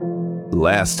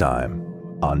Last time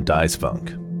on Dice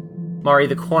Funk. Mari,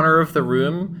 the corner of the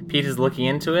room, Pete is looking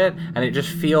into it, and it just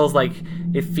feels like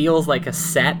a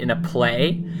set in a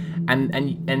play,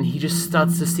 and he just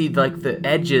starts to see like the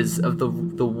edges of the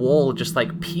wall just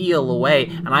like peel away,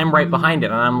 and I'm right behind it,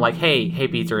 and I'm like, hey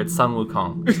Peter, it's Sun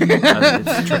Wukong.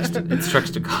 It's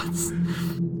Trickster Gods.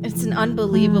 It's an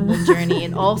unbelievable journey,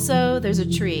 and also there's a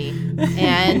tree,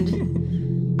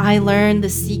 and I learned the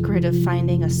secret of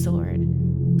finding a sword.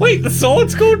 Wait, the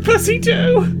sword's called Pussy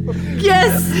too?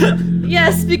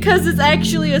 Yes, because it's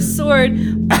actually a sword.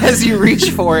 As you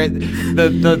reach for it,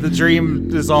 the dream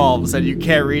dissolves and you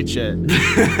can't reach it. No!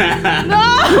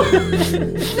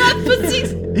 Not Pussy!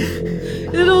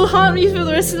 It'll haunt me for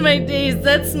the rest of my days.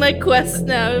 That's my quest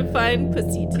now, to find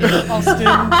Pussy 2.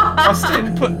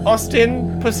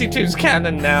 Austin, Pussy 2's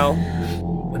canon now.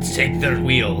 Let's take their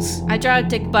wheels. I draw a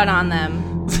dick butt on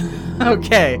them.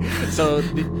 Okay, so...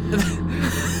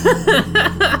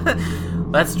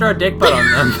 Let's draw a dick butt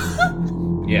on them.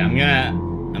 Yeah, I'm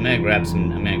gonna grab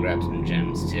some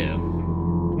gems too.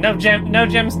 No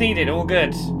gems needed. All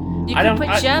good. You can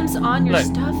put gems on your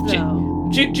stuff,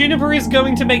 though. Juniper is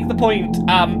going to make the point.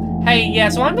 Hey, yeah.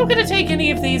 So I'm not gonna take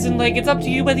any of these, and like, it's up to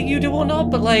you whether you do or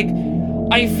not. But like,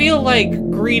 I feel like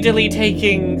greedily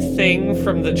taking thing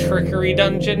from the trickery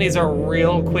dungeon is a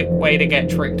real quick way to get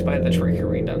tricked by the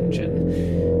trickery dungeon.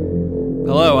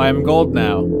 Hello, I'm gold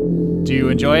now. Do you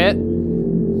enjoy it?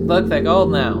 Look, they're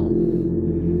gold now.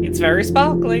 It's very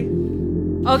sparkly.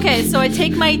 Okay, so I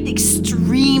take my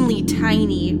extremely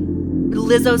tiny,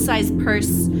 Lizzo-sized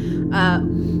purse,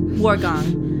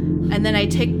 Wargong, and then I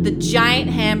take the giant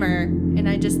hammer and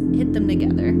I just hit them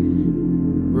together.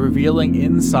 Revealing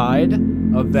inside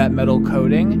of that metal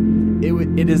coating,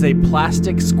 it is a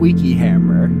plastic squeaky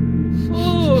hammer.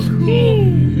 Oh,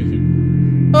 cool.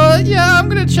 Yeah, I'm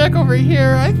gonna check over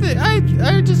here. I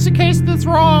just in case that's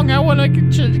wrong, I want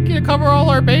to cover all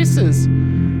our bases.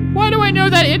 Why do I know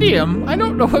that idiom? I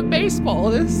don't know what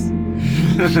baseball is.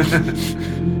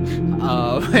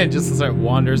 And just sort of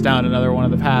wanders down another one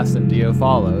of the paths, and Dio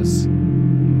follows.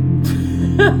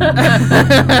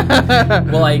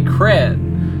 Well, I crit.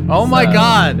 Oh my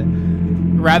god!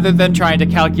 Rather than trying to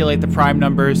calculate the prime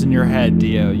numbers in your head,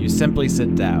 Dio, you simply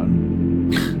sit down.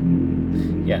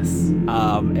 Yes.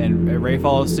 And Ray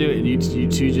follows suit, and you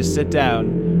two just sit down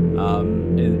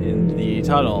in the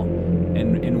tunnel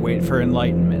and wait for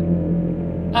enlightenment.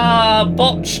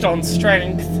 Botched on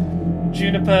strength.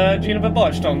 Juniper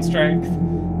botched on strength.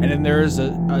 And then there's a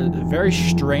very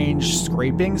strange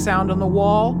scraping sound on the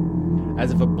wall,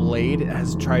 as if a blade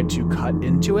has tried to cut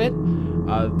into it.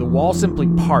 The wall simply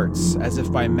parts as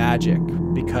if by magic,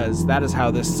 because that is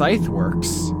how this scythe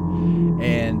works.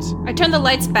 And I turn the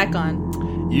lights back on.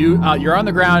 You're on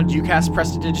the ground, you cast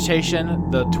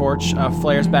Prestidigitation, the torch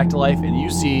flares back to life, and you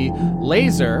see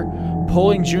Laser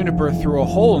pulling Juniper through a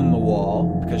hole in the wall,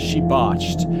 because she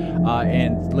botched,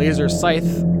 and Laser's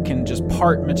scythe can just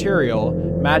part material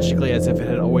magically as if it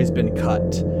had always been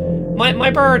cut.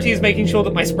 My priority is making sure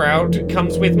that my Sprout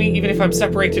comes with me, even if I'm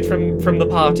separated from the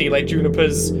party. Like,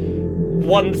 Juniper's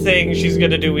one thing she's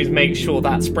gonna do is make sure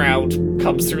that Sprout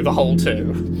comes through the hole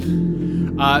too.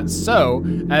 So,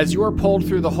 as you are pulled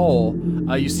through the hole,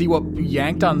 you see what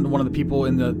yanked on one of the people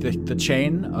in the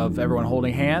chain of everyone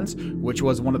holding hands, which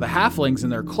was one of the halflings in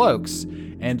their cloaks.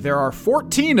 And there are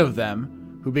 14 of them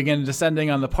who begin descending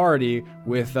on the party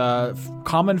with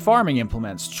common farming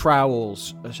implements,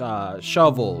 trowels,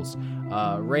 shovels,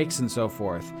 rakes, and so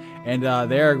forth. And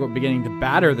they're beginning to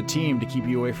batter the team to keep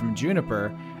you away from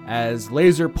Juniper as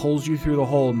Laser pulls you through the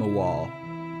hole in the wall.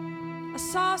 I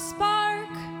saw a spark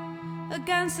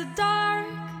against the dark,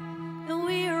 and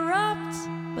we erupt,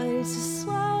 but it's a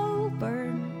slow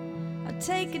burn. I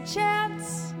take a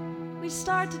chance, we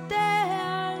start to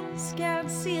dance, can't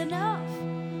see enough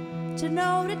to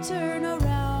know to turn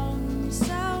around. The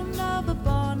sound of a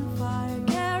bonfire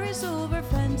carries over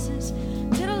fences,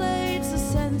 titillates the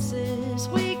senses.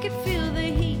 We can feel the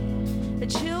heat, a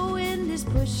chill wind is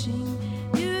pushing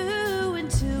you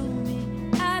into me,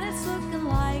 and it's looking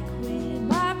like we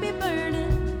might be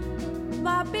burning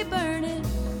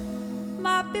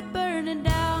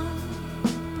down.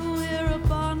 But we're a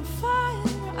bonfire,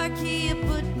 I keep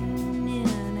putting in.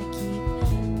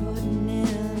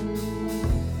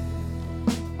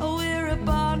 Oh, we're a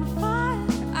bonfire,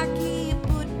 I keep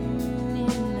putting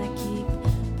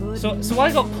in. So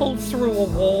I got pulled through a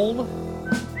wall,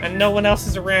 and no one else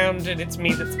is around, and it's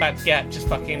me that's about to get just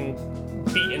fucking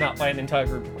beaten up by an entire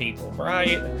group of people,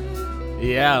 right?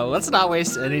 Yeah, let's not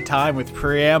waste any time with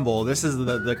preamble. This is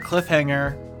the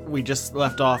cliffhanger we just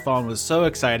left off on was so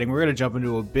exciting. We're gonna jump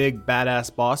into a big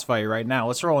badass boss fight right now.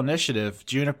 Let's roll initiative.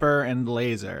 Juniper and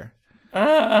Laser.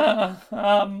 I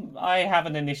have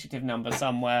an initiative number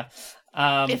somewhere.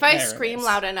 If I there it scream is.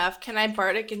 loud enough, can I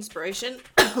bardic inspiration,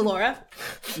 Laura?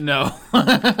 No.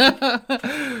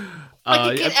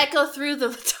 Like it can echo through the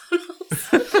tunnels.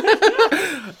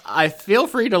 I feel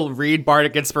free to read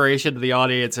bardic inspiration to the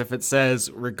audience if it says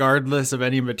regardless of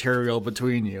any material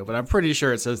between you, but I'm pretty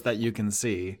sure it says that you can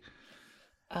see.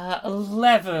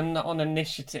 11 on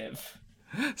initiative.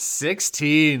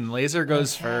 16. Laser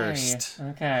goes Okay, first.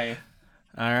 Okay.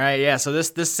 All right, yeah. So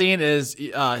this scene is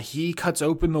he cuts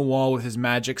open the wall with his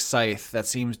magic scythe that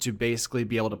seems to basically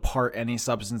be able to part any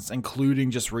substance,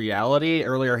 including just reality.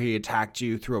 Earlier, he attacked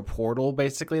you through a portal,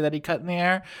 basically that he cut in the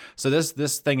air. So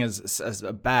this thing is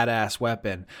a badass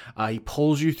weapon. He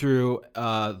pulls you through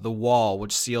the wall,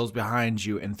 which seals behind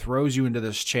you, and throws you into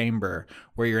this chamber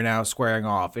where you're now squaring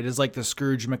off. It is like the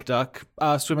Scrooge McDuck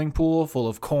swimming pool full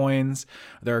of coins.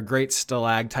 There are great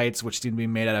stalactites which seem to be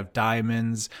made out of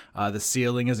diamonds. The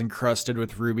ceiling is encrusted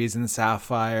with rubies and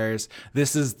sapphires.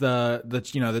 This is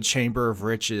the chamber of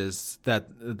riches that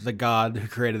the god who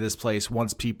created this place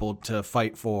wants people to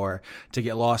fight for, to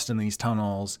get lost in these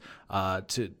tunnels,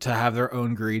 to have their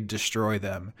own greed destroy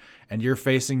them. And you're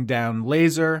facing down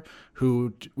Laser,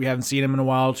 who we haven't seen him in a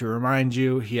while. To remind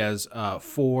you, he has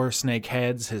 4 snake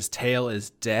heads. His tail is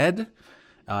dead.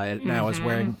 It now is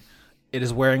wearing. It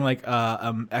is wearing like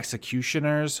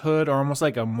executioner's hood, or almost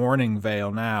like a mourning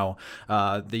veil now.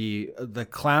 The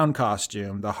clown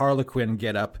costume, the Harlequin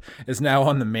getup, is now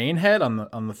on the main head,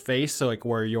 on the face, so like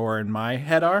where your and my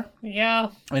head are.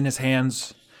 Yeah. And his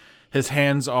hands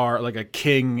are like a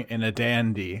king and a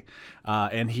dandy.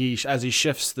 And as he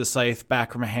shifts the scythe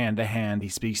back from hand to hand, he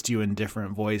speaks to you in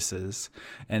different voices.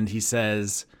 And he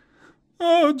says,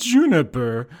 "Oh,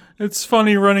 Juniper, it's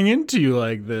funny running into you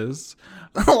like this.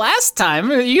 Last time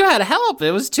you had help,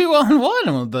 it was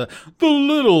 2-on-1. The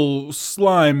little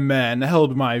slime man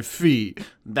held my feet.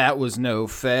 That was no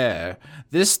fair.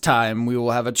 This time we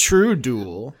will have a true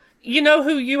duel." You know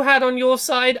who you had on your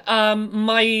side?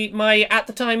 My at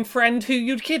the time friend who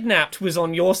you'd kidnapped was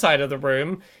on your side of the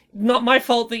room. Not my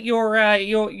fault that your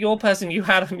person you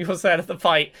had on your side of the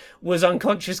fight was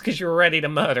unconscious because you were ready to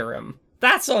murder him.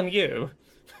 That's on you.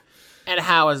 And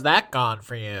how has that gone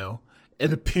for you?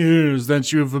 It appears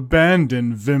that you have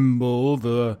abandoned Vimble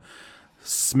the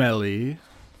Smelly.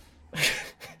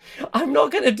 I'm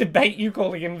not going to debate you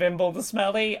calling him Vimble the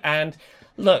Smelly. And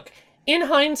look, in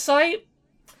hindsight,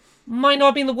 might not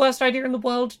have been the worst idea in the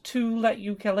world to let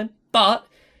you kill him, but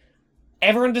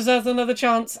everyone deserves another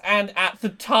chance. And at the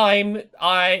time,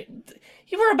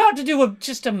 you were about to do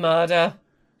just a murder.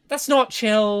 That's not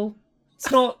chill.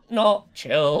 It's not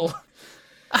chill.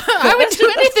 I would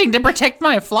do anything to protect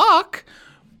my flock.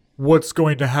 What's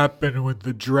going to happen when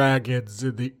the dragons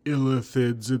and the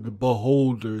illithids and the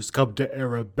beholders come to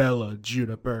Arabella,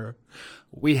 Juniper?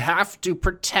 We have to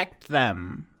protect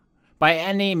them by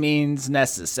any means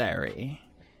necessary.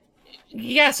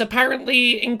 Yes,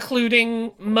 apparently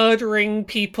including murdering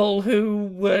people who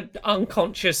were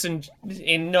unconscious and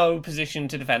in no position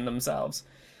to defend themselves.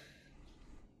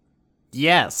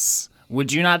 Yes.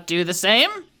 Would you not do the same?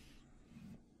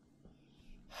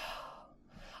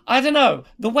 I don't know.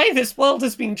 The way this world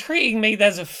has been treating me,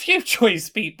 there's a few choice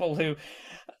people who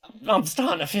I'm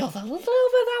starting to feel a little bit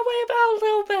that way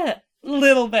about. A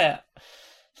little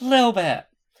bit.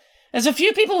 There's a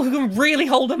few people who can really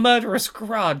hold a murderous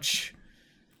grudge.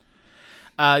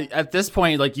 At this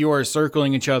point, like, you are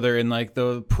circling each other in like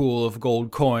the pool of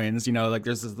gold coins. You know, like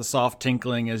there's the soft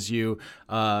tinkling as you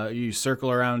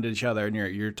circle around each other, and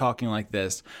you're talking like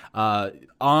this.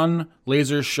 On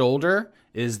Laser's shoulder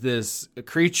is this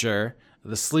creature,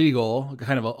 the Sleagle,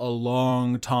 kind of a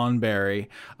long Tonberry,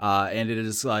 and it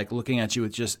is like looking at you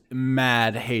with just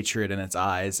mad hatred in its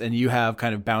eyes. And you have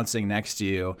kind of bouncing next to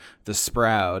you the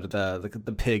Sprout,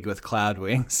 the pig with cloud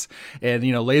wings. And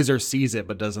you know, Laser sees it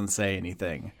but doesn't say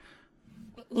anything.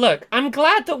 Look, I'm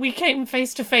glad that we came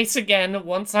face to face again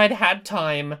once I'd had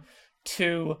time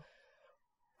to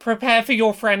prepare for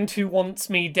your friend who wants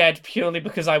me dead purely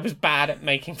because I was bad at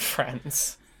making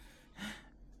friends.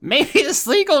 Maybe the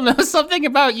Sleagle knows something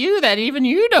about you that even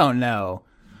you don't know.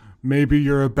 Maybe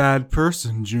you're a bad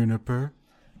person, Juniper.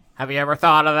 Have you ever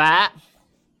thought of that?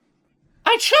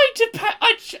 I tried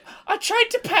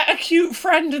to pet a cute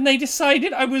friend and they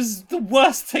decided I was the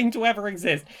worst thing to ever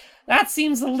exist. That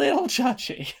seems a little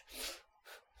judgy.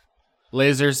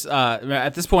 Laser's,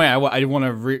 at this point, I want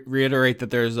to reiterate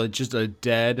that there's just a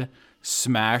dead,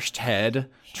 smashed head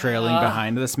trailing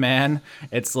behind this man.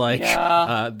 It's like,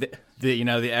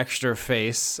 the extra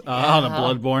face on a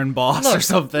Bloodborne boss or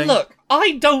something. Look,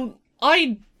 I don't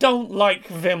like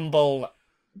Vimble,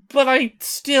 but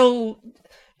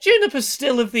Juniper's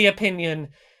still of the opinion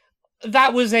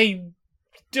that was a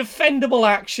defendable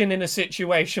action in a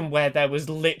situation where there was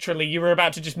literally you were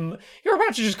about to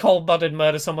just cold-blooded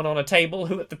murder someone on a table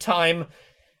who at the time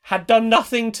had done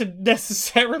nothing to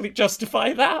necessarily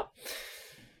justify that.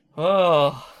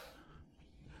 Oh.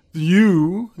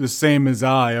 You, the same as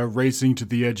I, are racing to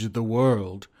the edge of the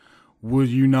world. Would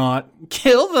you not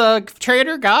Kill the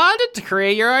traitor god to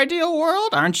create your ideal world?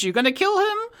 Aren't you gonna kill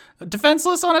him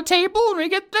defenseless on a table when we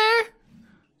get there?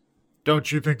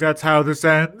 Don't you think that's how this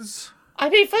ends? I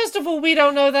mean, first of all, we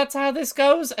don't know that's how this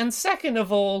goes, and second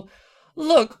of all,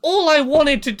 look, all I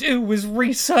wanted to do was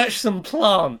research some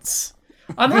plants.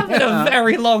 I'm having a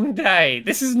very long day.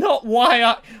 This is not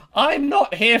why I'm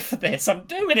not here for this. I'm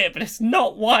doing it, but it's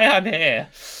not why I'm here.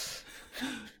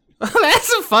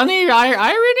 That's a funny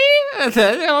irony.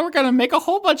 We're gonna make a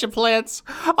whole bunch of plants.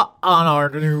 On our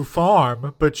new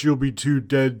farm, but you'll be too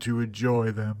dead to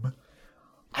enjoy them.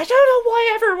 I don't know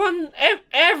why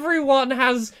everyone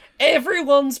has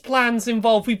everyone's plans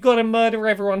involved. We've got to murder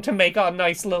everyone to make our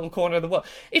nice little corner of the world.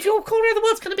 If your corner of the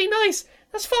world's going to be nice,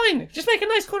 that's fine. Just make a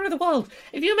nice corner of the world.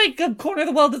 If you make a corner of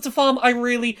the world that's a farm,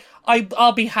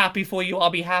 I'll be happy for you. I'll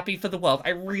be happy for the world. I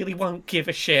really won't give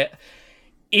a shit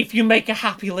if you make a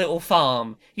happy little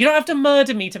farm. You don't have to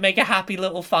murder me to make a happy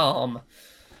little farm.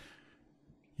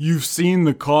 You've seen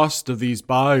the cost of these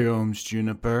biomes,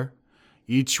 Juniper.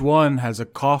 Each one has a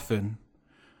coffin.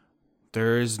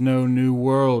 There is no new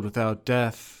world without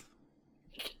death.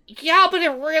 Yeah, but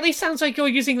it really sounds like you're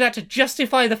using that to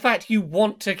justify the fact you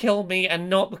want to kill me and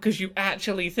not because you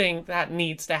actually think that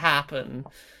needs to happen.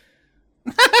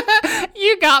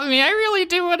 You got me. I really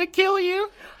do want to kill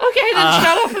you. Okay, then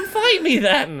shut up and fight me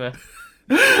then.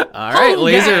 All right,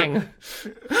 Gang.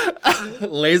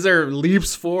 Laser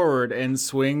leaps forward and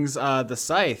swings the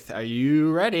scythe. Are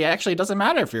you ready? Actually, it doesn't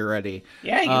matter if you're ready.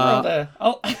 Yeah, you rolled a...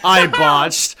 Oh. I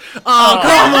botched. Oh,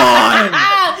 come on!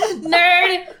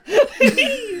 Nerd!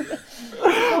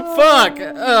 Fuck!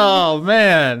 Oh,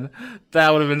 man.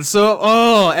 That would have been so...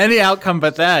 Oh, any outcome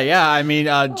but that. Yeah, I mean,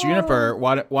 Juniper,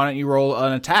 why don't you roll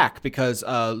an attack? Because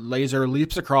Laser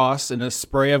leaps across in a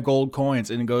spray of gold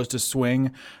coins and goes to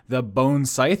swing the bone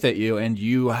scythe at you, and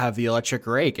you have the electric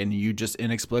rake, and you just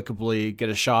inexplicably get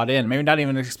a shot in. Maybe not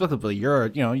even inexplicably. You're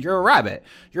a rabbit.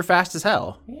 You're fast as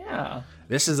hell. Yeah.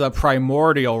 This is a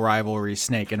primordial rivalry,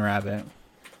 snake and rabbit.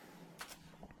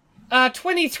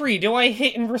 23. Do I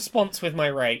hit in response with my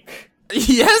rake?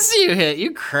 Yes, you hit.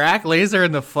 You crack Laser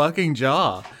in the fucking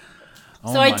jaw.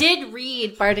 Oh So I did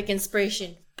read Bardic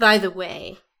Inspiration, by the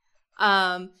way.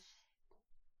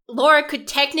 Laura could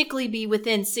technically be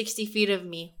within 60 feet of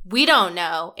me. We don't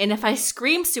know. And if I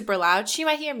scream super loud, she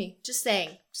might hear me. Just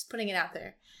saying. Just putting it out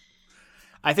there.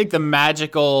 I think the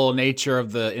magical nature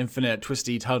of the infinite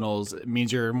twisty tunnels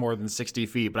means you're more than 60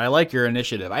 feet, but I like your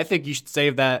initiative. I think you should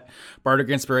save that Bardic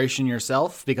Inspiration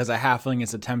yourself because a halfling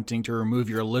is attempting to remove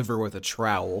your liver with a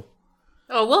trowel.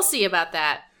 Oh, we'll see about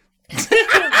that.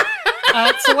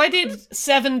 So I did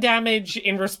 7 damage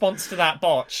in response to that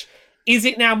botch. Is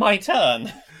it now my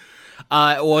turn?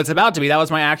 Well, it's about to be. That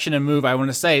was my action and move, I want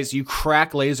to say. So you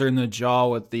crack Laser in the jaw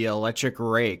with the electric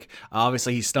rake.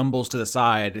 Obviously, he stumbles to the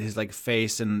side. His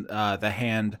face and the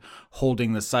hand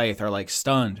holding the scythe are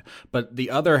stunned. But the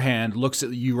other hand looks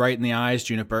at you right in the eyes,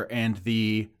 Juniper, and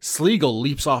the Sleagle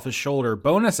leaps off his shoulder.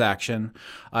 Bonus action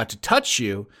to touch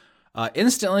you,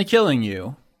 instantly killing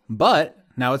you. But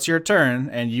now it's your turn,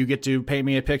 and you get to paint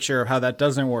me a picture of how that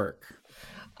doesn't work.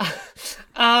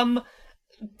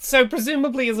 So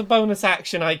presumably as a bonus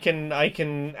action, I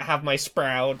can have my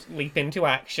Sprout leap into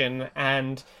action,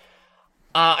 and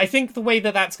I think the way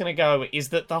that that's going to go is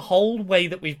that the whole way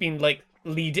that we've been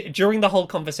during the whole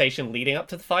conversation leading up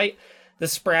to the fight, the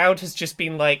Sprout has just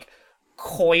been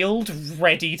coiled,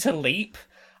 ready to leap,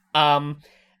 and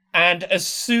as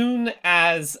soon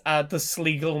as the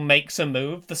Sleagle makes a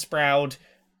move, the Sprout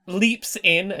leaps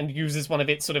in and uses one of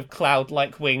its sort of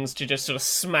cloud-like wings to just sort of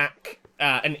smack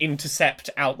and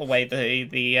intercept out the way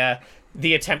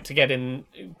the attempt to get in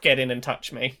and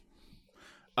touch me.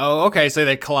 Oh, okay. So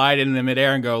they collide in the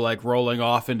midair and go rolling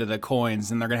off into the coins,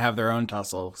 and they're gonna have their own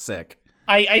tussle. Sick.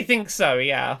 I think so.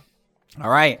 Yeah. All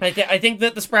right. I think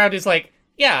that the Sprout is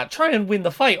try and win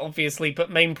the fight, obviously, but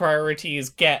main priority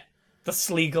is get the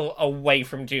Sleagle away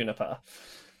from Juniper.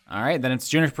 All right. Then it's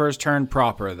Juniper's turn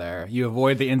proper. There, you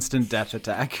avoid the instant death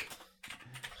attack.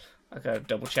 I gotta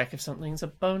double check if something's a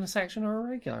bonus action or a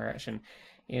regular action.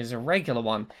 It is a regular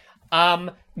one.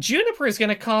 Juniper is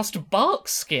gonna cast Bark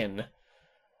Skin.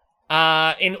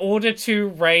 in order to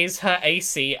raise her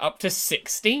AC up to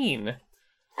 16.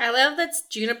 I love that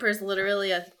Juniper's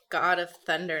literally a god of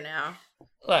thunder now.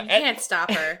 Look, You can't stop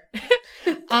her.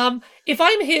 if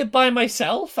I'm here by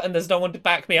myself and there's no one to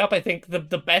back me up, I think the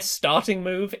best starting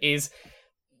move is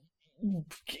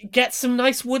get some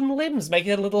nice wooden limbs, make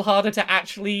it a little harder to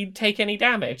actually take any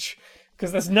damage.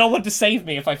 Because there's no one to save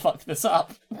me if I fuck this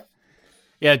up.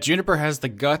 Yeah, Juniper has the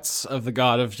guts of the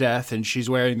god of death, and she's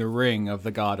wearing the ring of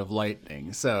the god of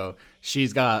lightning. So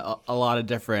she's got a lot of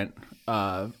different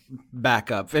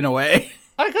backup, in a way.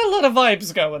 I got a lot of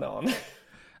vibes going on.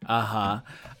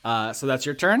 So that's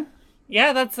your turn?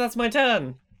 Yeah, that's my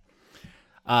turn.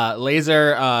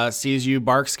 Laser sees you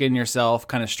barkskin yourself,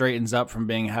 kind of straightens up from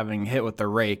having hit with the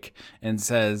rake, and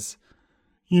says,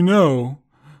 You know,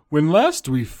 when last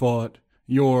we fought,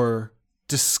 your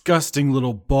disgusting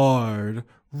little bard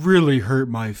really hurt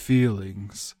my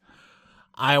feelings.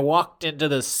 I walked into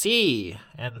the sea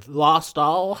and lost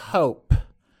all hope.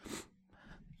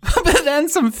 But then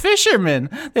some fishermen,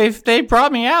 they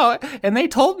brought me out, and they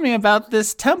told me about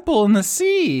this temple in the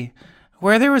sea,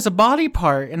 where there was a body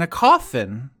part in a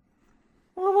coffin.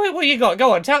 What you got?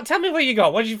 Go on, tell me what you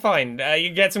got. What did you find? You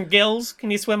get some gills?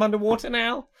 Can you swim underwater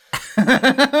now?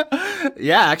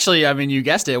 Yeah, actually, I mean, you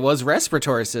guessed it was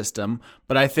respiratory system,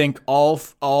 but I think all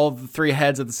the three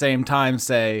heads at the same time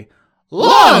say,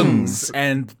 lungs!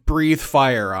 And breathe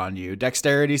fire on you.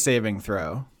 Dexterity saving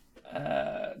throw.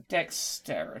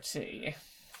 Dexterity.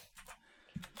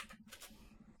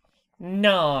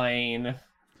 9.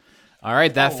 All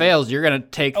right, that fails. You're going to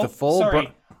take the full...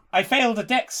 Sorry. I failed a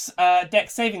dex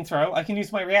saving throw. I can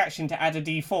use my reaction to add a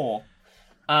d4.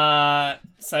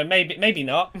 So maybe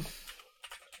not.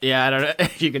 Yeah, I don't know.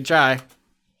 You can try.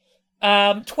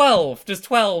 12. Does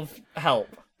 12 help?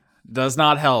 Does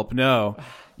not help, no.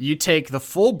 You take the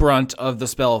full brunt of the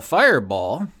spell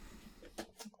Fireball.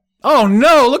 Oh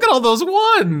no, look at all those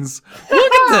ones!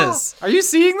 Look at this! Are you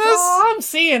seeing this? Oh, I'm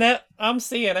seeing it. I'm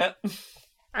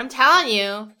telling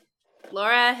you,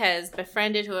 Laura has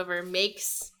befriended whoever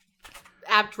makes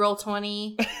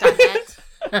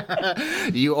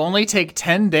AppRoll20.net. You only take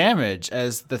 10 damage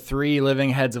as the 3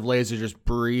 living heads of laser just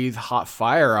breathe hot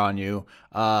fire on you.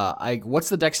 What's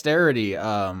the dexterity?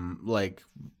 What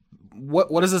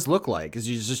does this look like? Is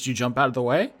you jump out of the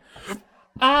way?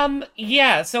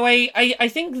 Yeah, so I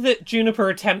think that Juniper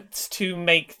attempts to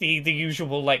make the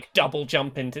usual, double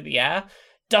jump into the air.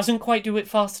 Doesn't quite do it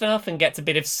fast enough and gets a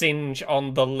bit of singe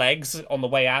on the legs on the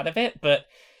way out of it, but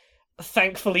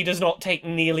thankfully does not take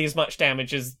nearly as much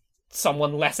damage as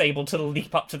someone less able to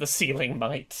leap up to the ceiling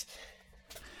might.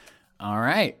 All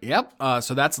right. Yep.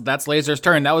 So that's Laser's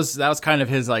turn. That was kind of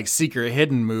his secret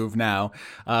hidden move. Now,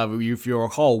 if you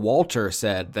recall, Walter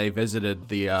said they visited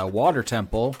the water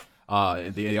temple,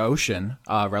 the ocean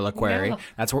reliquary. Yeah.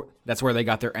 That's where they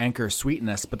got their anchor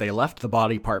sweetness, but they left the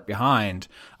body part behind.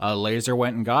 Laser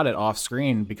went and got it off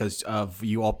screen because of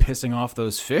you all pissing off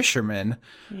those fishermen.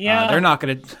 Yeah. They're not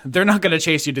gonna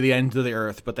chase you to the end of the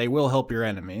earth, but they will help your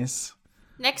enemies.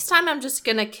 Next time, I'm just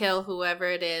gonna kill whoever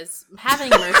it is. Having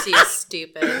mercy is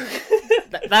stupid.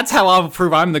 That's how I'll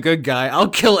prove I'm the good guy. I'll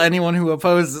kill anyone who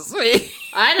opposes me.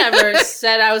 I never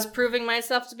said I was proving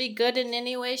myself to be good in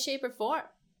any way, shape, or form.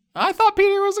 I thought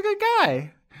Peter was a good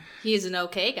guy. He's an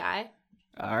okay guy.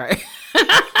 All right.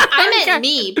 I meant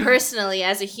me, personally,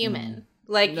 as a human.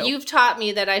 You've taught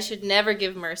me that I should never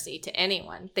give mercy to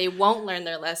anyone. They won't learn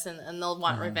their lesson, and they'll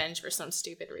want revenge for some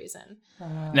stupid reason.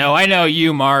 No, I know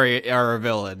you, Mari, are a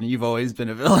villain. You've always been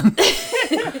a villain.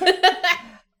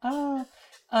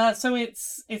 So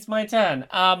it's my turn.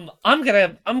 I'm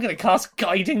gonna cast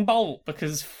Guiding Bolt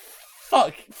because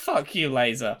fuck you,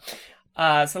 Laser.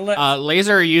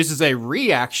 Laser uses a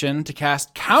reaction to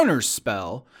cast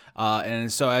Counterspell.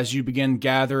 And so as you begin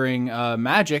gathering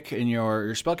magic in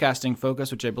your spellcasting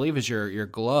focus, which I believe is your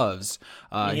gloves,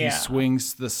 he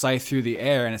swings the scythe through the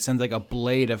air and it sends a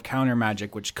blade of counter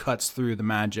magic which cuts through the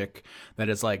magic that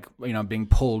is being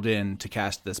pulled in to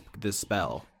cast this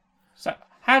spell. So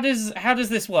how does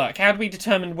this work? How do we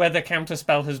determine whether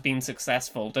Counterspell has been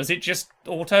successful? Does it just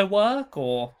auto work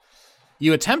or?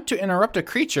 You attempt to interrupt a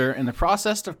creature in the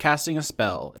process of casting a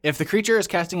spell. If the creature is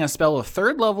casting a spell of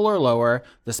 3rd level or lower,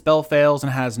 the spell fails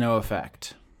and has no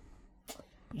effect.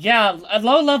 Yeah, at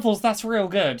low levels, that's real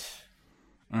good.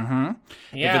 Mm-hmm.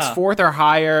 Yeah. If it's 4th or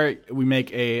higher, we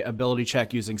make a ability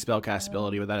check using spellcast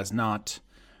ability, but that is not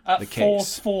the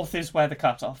case. Fourth is where the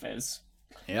cutoff is.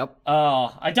 Yep.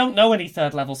 Oh, I don't know any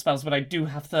 3rd level spells, but I do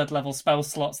have 3rd level spell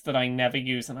slots that I never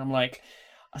use, and I'm like...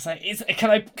 I was like,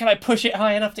 can I push it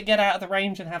high enough to get out of the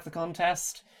range and have the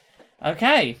contest?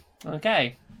 Okay.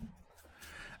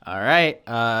 All right.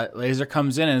 Laser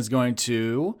comes in and is going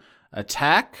to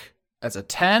attack. That's a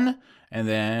 10. And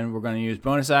then we're going to use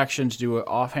bonus action to do an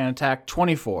offhand attack.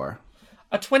 24.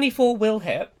 A 24 will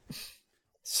hit.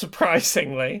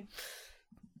 Surprisingly.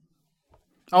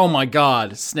 Oh my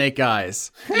god. Snake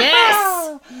eyes.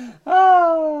 Yes!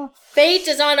 Fate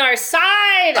is on our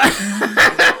side!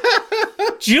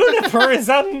 Juniper is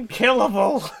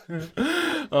unkillable.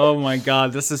 Oh my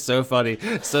god, this is so funny.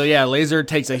 So yeah, Laser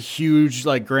takes a huge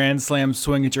grand slam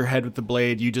swing at your head with the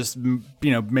blade. You just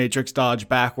matrix dodge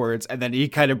backwards, and then he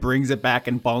kind of brings it back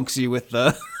and bonks you with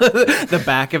the the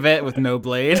back of it with no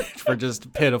blade for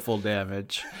just pitiful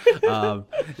damage.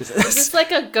 Just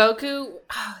like a Goku.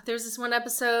 There's this one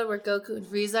episode where Goku and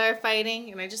Frieza are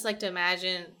fighting, and I just like to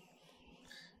imagine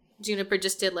Juniper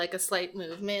just did a slight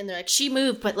movement, and they're like, she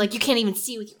moved, but you can't even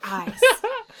see with your eyes.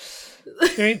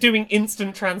 Doing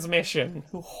instant transmission.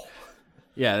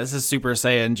 Yeah, this is Super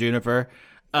Saiyan Juniper.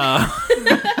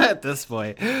 At this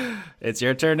point, it's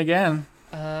your turn again.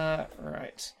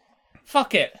 Right.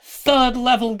 Fuck it. 3rd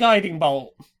level guiding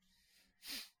bolt.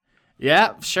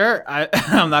 Yeah, sure.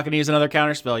 I'm not going to use another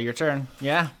counterspell. Your turn.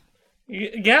 Yeah.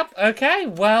 Yep. Okay.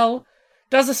 Well,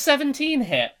 does a 17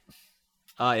 hit?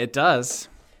 It does.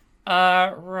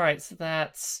 Right. So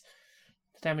that's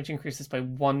the damage increases by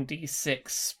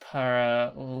 1d6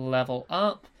 per level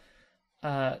up.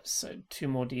 So 2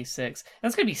 more d6.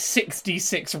 That's going to be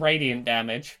 6d6 radiant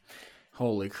damage.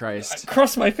 Holy Christ.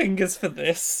 Cross my fingers for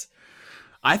this.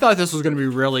 I thought this was going to be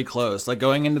really close.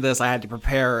 Going into this, I had to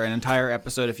prepare an entire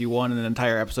episode if you won and an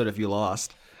entire episode if you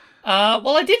lost.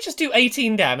 Well, I did just do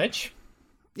 18 damage.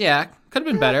 Yeah, could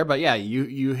have been better, but yeah,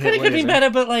 you hit Could have been better,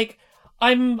 but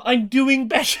I'm doing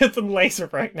better than Laser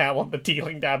right now on the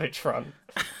dealing damage front.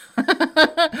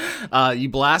 You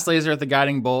blast Laser at the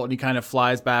guiding bolt, and he kind of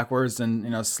flies backwards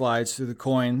and slides through the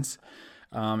coins,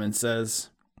 and says,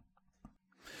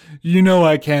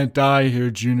 I can't die here,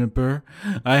 Juniper.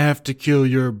 I have to kill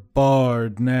your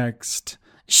bard next.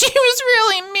 She was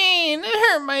really mean. It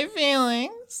hurt my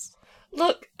feelings.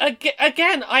 Look,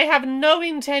 again, I have no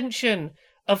intention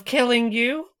of killing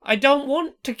you. I don't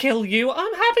want to kill you.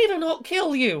 I'm happy to not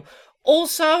kill you.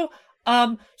 Also,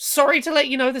 sorry to let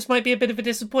you know this might be a bit of a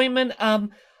disappointment.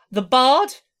 The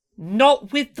bard,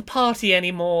 not with the party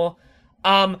anymore,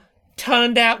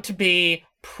 turned out to be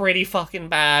pretty fucking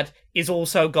bad, is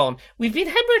also gone. We've been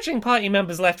hemorrhaging party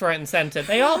members left, right, and centre.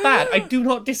 They are bad. I do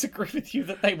not disagree with you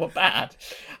that they were bad.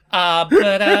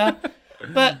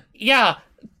 But yeah,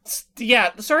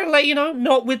 sorry to let you know,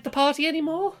 not with the party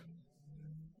anymore.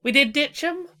 We did ditch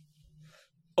him.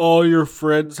 All your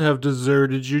friends have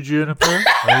deserted you, Juniper?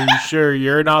 Are you sure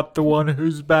you're not the one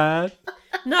who's bad?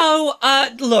 No,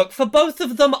 look, for both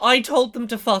of them, I told them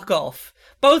to fuck off.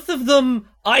 Both of them,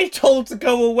 I told to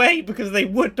go away because they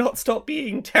would not stop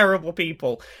being terrible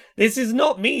people. This is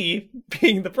not me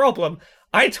being the problem.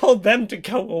 I told them to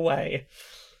go away.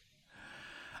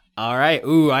 all right.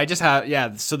 Ooh, I just have,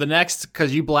 yeah. So the next,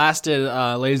 because you blasted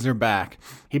Laser back,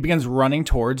 he begins running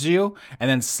towards you and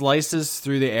then slices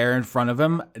through the air in front of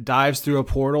him, dives through a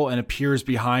portal, and appears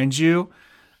behind you.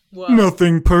 Whoa.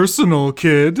 Nothing personal,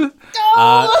 kid.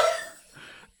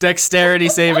 Dexterity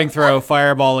saving throw,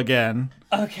 fireball again.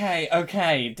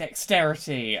 Okay,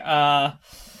 dexterity.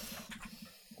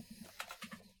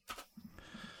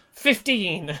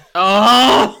 15.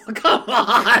 Oh, come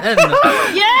on!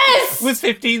 Yes! Was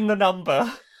 15 the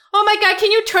number? Oh my god, can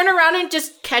you turn around and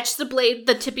just catch the blade,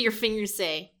 the tip of your finger,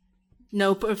 say,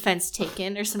 no offense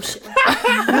taken, or some shit like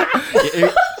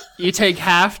that? You take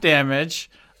half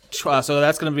damage, so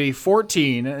that's going to be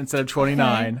 14 instead of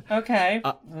 29. Okay.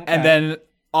 And then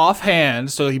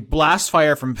offhand, so he blasts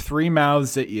fire from 3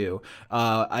 mouths at you.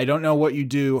 I don't know what you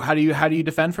do. How do you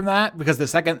defend from that? Because the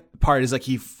second part is like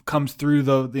he comes through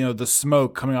the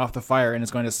smoke coming off the fire and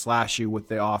is going to slash you with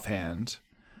the offhand.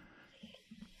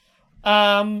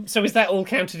 So is that all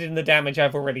counted in the damage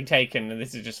I've already taken, and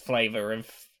this is just flavor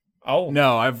of? Oh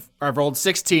no, I've rolled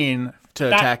 16 to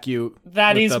attack you.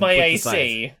 That is my AC.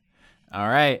 Scythe. All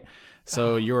right,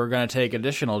 so you're going to take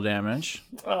additional damage.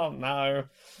 Oh no.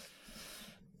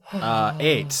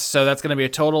 8. So that's going to be a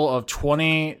total of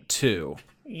 22.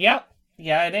 Yep.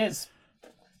 Yeah, it is.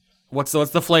 What's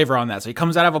the flavor on that? So he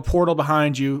comes out of a portal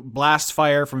behind you, blasts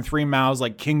fire from 3 mouths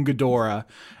like King Ghidorah,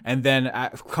 and then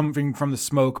coming from the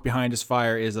smoke behind his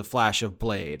fire is a flash of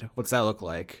blade. What's that look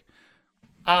like?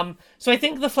 So I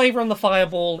think the flavor on the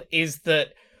fireball is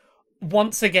that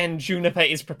once again Juniper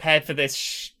is prepared for this.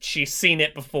 She's seen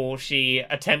it before. She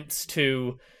attempts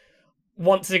to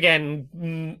once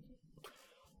again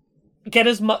get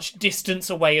as much distance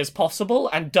away as possible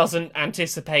and doesn't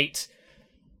anticipate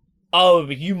Oh,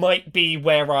 you might be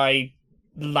where I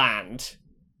land.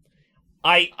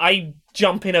 I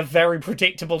jump in a very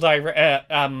predictable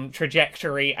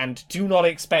trajectory and do not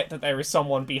expect that there is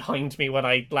someone behind me when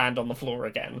I land on the floor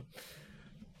again.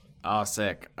 Oh,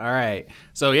 sick. All right.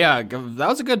 So, yeah, that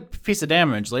was a good piece of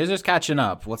damage. Laser's catching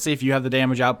up. Let's see if you have the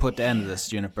damage output to end this,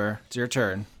 Juniper. It's your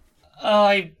turn.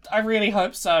 I really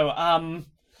hope so.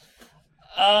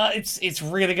 It's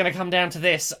really going to come down to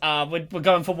this. We're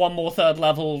going for one more third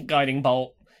level guiding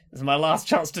bolt. This is my last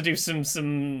chance to do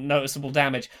some noticeable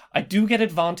damage. I do get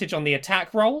advantage on the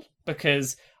attack roll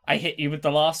because I hit you with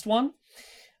the last one.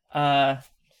 Oh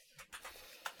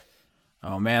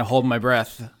man, hold my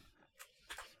breath.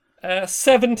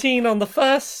 17 on the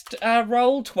first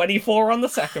roll, 24 on the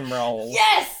second roll.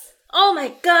 Yes! Oh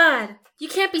my god! You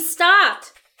can't be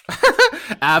stopped!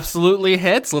 Absolutely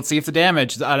hits. Let's see if the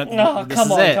damage. This come is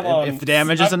on, it. come on. If the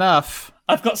damage is enough.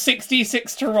 I've got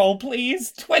 66 to roll,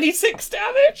 please. 26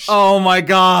 damage. Oh my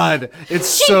god. It's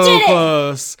so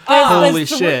close. Holy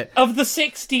shit. Of the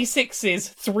 66s,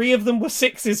 3 of them were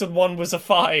 6s and 1 was a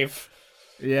 5.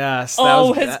 Yes.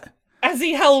 Has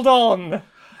he held on?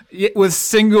 With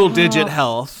single digit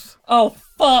health. Oh,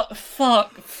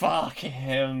 fuck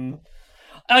him.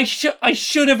 I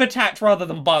should have attacked rather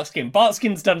than Barkskin.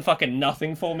 Barkskin's done fucking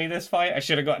nothing for me this fight. I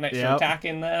should have got an extra attack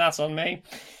in there. That's on me.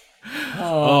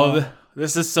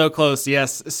 This is so close.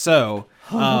 Yes. So,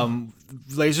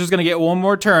 Laser's gonna get one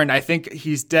more turn. I think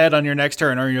he's dead on your next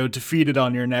turn, or defeated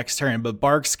on your next turn. But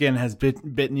Barkskin has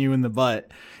bitten you in the butt,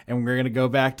 and we're gonna go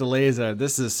back to Laser.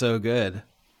 This is so good.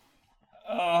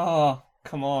 Oh,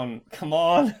 come on.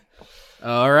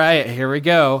 All right, here we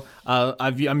go.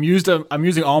 I'm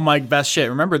using all my best shit.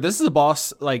 Remember, this is a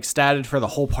boss statted for the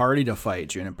whole party to fight,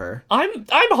 Juniper. I'm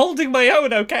holding my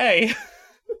own, okay.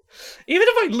 Even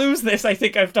if I lose this, I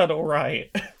think I've done all right.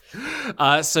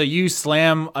 So you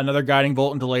slam another guiding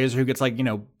bolt into Laser, who gets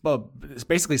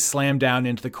basically slammed down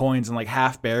into the coins and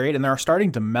half buried, and they're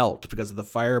starting to melt because of the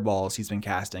fireballs he's been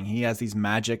casting. He has these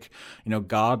magic,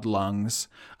 god lungs,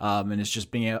 and is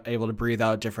just being able to breathe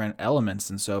out different elements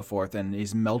and so forth. And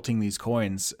he's melting these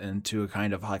coins into a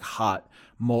kind of hot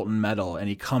molten metal, and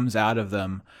he comes out of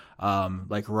them,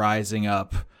 rising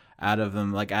up out of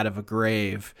them, out of a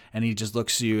grave, and he just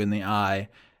looks you in the eye,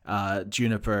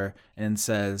 Juniper, and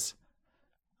says,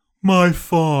 "My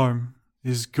farm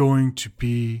is going to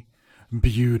be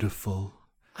beautiful."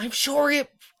 I'm sure it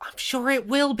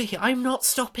will be. I'm not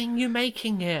stopping you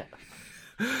making it.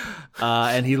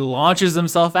 And he launches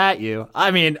himself at you.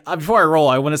 I mean, before I roll,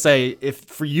 I want to say, if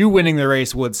for you winning the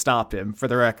race would stop him, for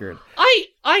the record.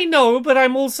 I know, but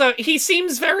I'm also... He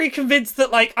seems very convinced that,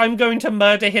 I'm going to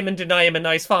murder him and deny him a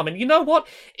nice farm. And you know what?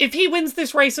 If he wins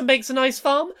this race and makes a nice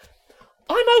farm,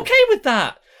 I'm okay with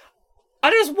that. I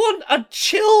just want a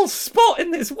chill spot in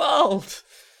this world.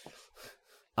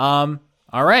 All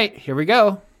right, here we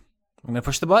go. I'm gonna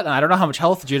push the button. I don't know how much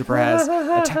health Juniper has.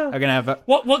 I'm gonna have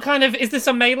What kind of... Is this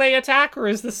a melee attack or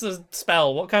is this a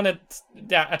spell? What kind of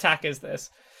attack is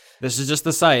this? This is just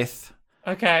the scythe.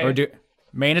 Okay. Or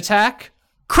main attack?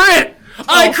 Crit!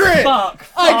 I crit! Fuck!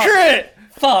 I crit!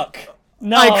 Fuck!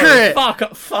 No! I crit!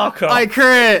 Fuck! I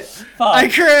crit! Fuck. I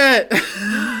crit!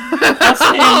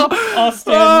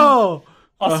 Austin! Oh!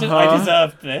 Austin, I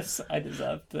deserved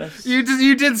this.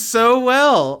 You did so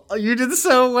well.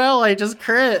 I just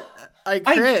crit. I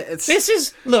crit. This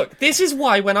is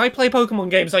why when I play Pokemon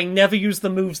games, I never use the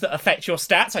moves that affect your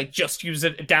stats. I just use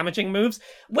damaging moves.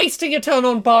 Wasting a turn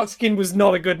on Barkskin was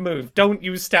not a good move. Don't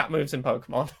use stat moves in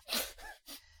Pokemon.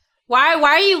 Why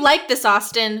are you like this,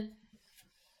 Austin?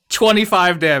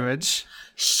 25 damage.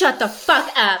 Shut the fuck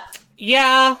up.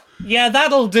 Yeah,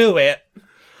 that'll do it.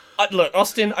 Look,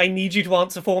 Austin, I need you to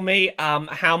answer for me.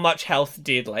 How much health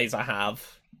did Laser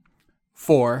have?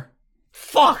 4.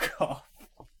 Fuck off.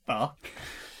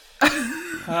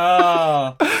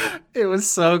 Oh. It was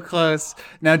so close.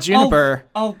 Now, Juniper.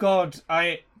 Oh God,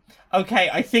 Okay,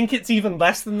 I think it's even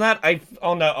less than that.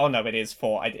 Oh no, it is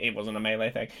 4. It wasn't a melee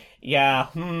thing. Yeah.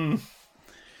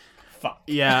 Fuck.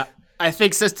 Yeah. I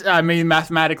think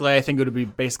mathematically, I think it would be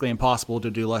basically impossible to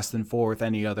do less than 4 with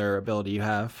any other ability you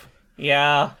have.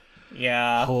 Yeah.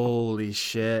 Holy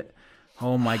shit.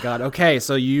 Oh my god. Okay,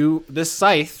 so this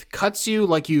scythe cuts you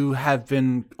like you have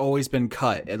always been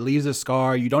cut. It leaves a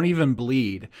scar. You don't even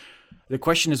bleed. The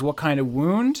question is, what kind of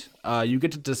wound? You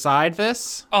get to decide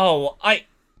this. Oh, I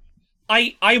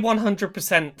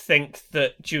 100% think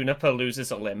that Juniper loses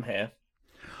a limb here.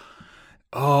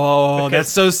 Oh, that's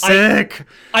so sick.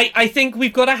 I think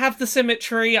we've got to have the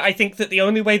symmetry. I think that the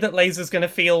only way that Laser's going to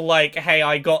feel like, hey,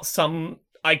 I've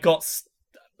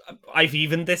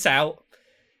evened this out,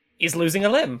 is losing a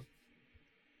limb.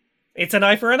 It's an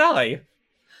eye for an eye.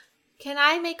 Can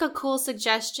I make a cool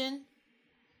suggestion?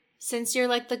 Since you're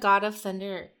like the god of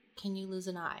thunder, can you lose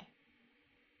an eye?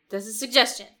 That's a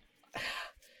suggestion.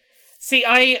 See,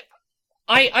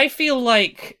 I feel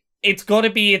like it's gotta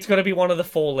be one of the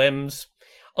 4 limbs.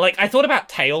 Like, I thought about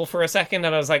tail for a second,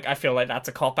 and I was like, I feel like that's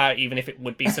a cop-out, even if it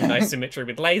would be some nice symmetry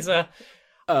with laser.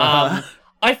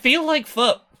 I feel like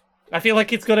foot. I feel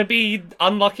like it's gotta be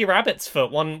Unlucky Rabbit's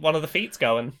foot, one of the feet's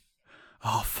going.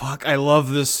 Oh, fuck. I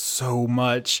love this so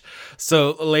much.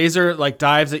 So Laser, like,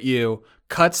 dives at you,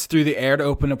 cuts through the air to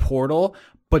open a portal,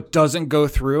 but doesn't go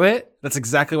through it. That's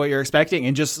exactly what you're expecting,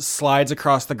 and just slides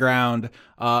across the ground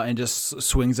and just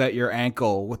swings at your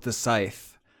ankle with the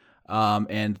scythe.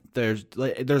 And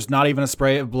there's not even a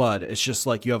spray of blood. It's just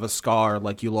like you have a scar,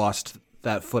 like you lost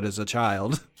that foot as a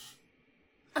child.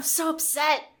 I'm so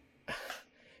upset.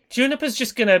 Juniper's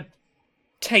just gonna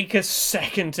take a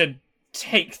second to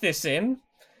take this in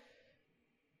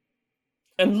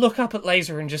and look up at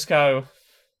Laser and just go,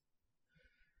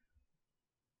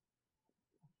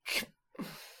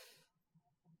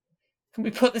 can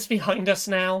we put this behind us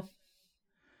now?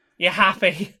 You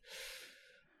happy?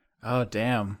 Oh,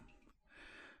 damn.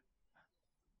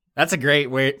 That's a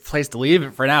great place to leave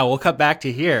it for now. We'll cut back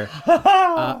to here.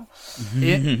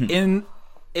 In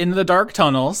the dark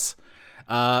tunnels,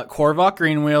 Korvac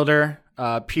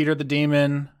Greenwielder, Peter the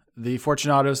Demon, the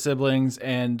Fortunato siblings,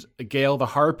 and Gale the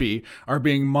Harpy are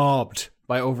being mobbed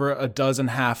by over a dozen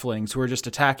halflings who are just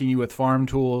attacking you with farm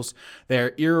tools.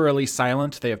 They're eerily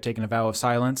silent. They have taken a vow of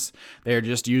silence. They're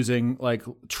just using like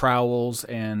trowels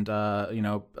and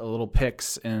little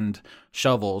picks and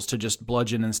shovels to just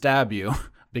bludgeon and stab you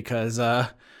because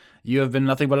you have been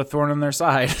nothing but a thorn in their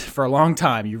side for a long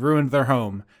time. You ruined their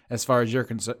home as far as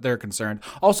they're concerned.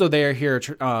 Also, they are here,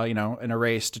 in a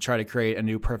race to try to create a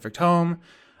new perfect home.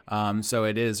 So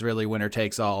it is really winner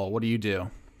takes all. What do you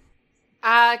do?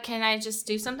 Can I just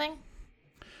do something?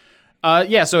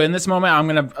 Yeah, so in this moment, I'm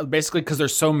going to basically, because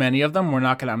there's so many of them,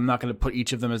 I'm not going to put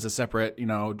each of them as a separate,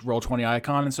 Roll20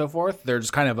 icon and so forth. They're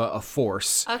just kind of a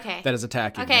force that is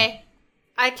attacking. Okay.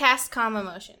 I cast Calm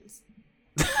Emotions.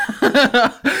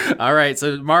 All right,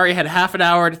 so Mari had half an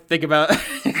hour to think about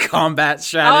combat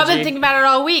strategy. Oh, I've been thinking about it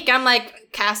all week. I'm like,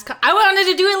 I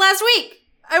wanted to do it last week.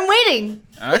 I'm waiting.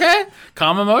 Okay.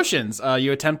 Calm Emotions.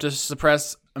 You attempt to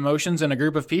suppress emotions in a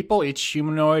group of people. Each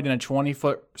humanoid in a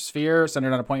 20-foot sphere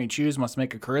centered on a point you choose must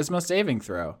make a charisma saving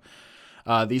throw.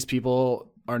 These people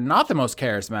are not the most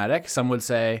charismatic. Some would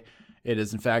say it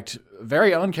is, in fact,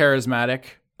 very uncharismatic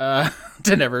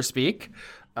to never speak.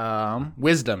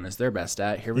 Wisdom is their best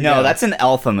stat. Here we go. No, that's an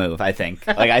alpha move, I think.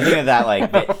 Like, I think of that,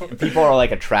 like, people are,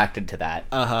 like, attracted to that.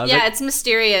 Yeah, it's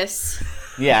mysterious.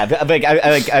 Yeah, like,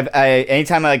 I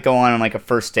anytime I, like, go on, like, a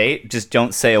first date, just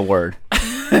don't say a word.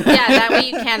 Yeah, that way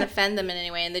you can't offend them in any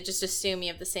way, and they just assume you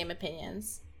have the same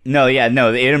opinions. No,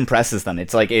 it impresses them.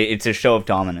 It's like, it's a show of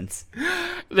dominance.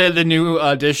 The new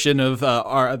edition of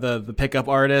the pickup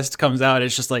artist comes out.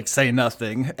 It's just like, say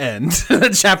nothing, end.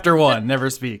 Chapter 1, never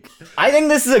speak. I think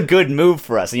this is a good move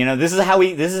for us. This is how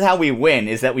we win,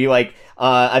 is that we, like,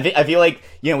 I feel like,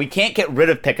 we can't get rid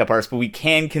of pickup artists, but we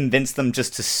can convince them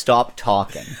just to stop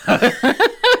talking. All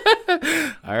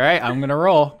right, I'm going to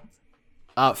roll.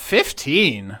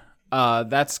 15.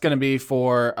 That's going to be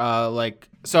for,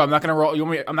 so I'm not going to roll.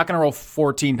 I'm not going to roll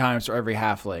 14 times for every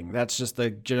halfling. That's just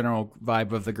the general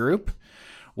vibe of the group.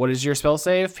 What is your spell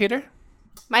save, Peter?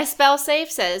 My spell save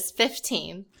says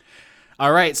 15.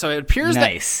 All right, so it appears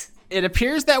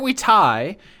that we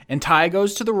tie, and tie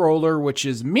goes to the roller, which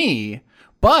is me.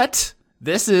 But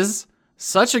this is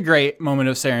such a great moment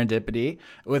of serendipity.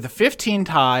 With a 15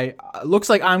 tie, looks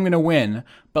like I'm going to win.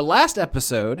 But last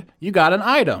episode, you got an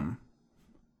item.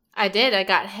 I did. I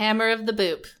got Hammer of the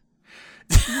Boop.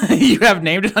 You have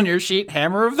named it on your sheet,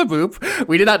 Hammer of the Boop.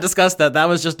 We did not discuss that. That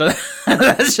was just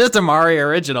a Mari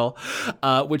original,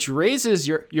 which raises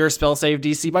your spell save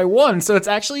DC by 1, so it's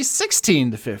actually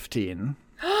 16 to 15.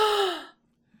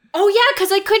 Oh yeah,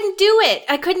 because I couldn't do it.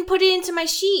 I couldn't put it into my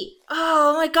sheet.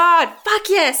 Oh my god! Fuck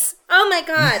yes! Oh my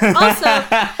god!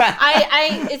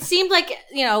 Also, it seemed like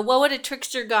what would a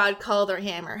trickster god call their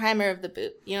hammer? Hammer of the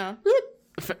Boop.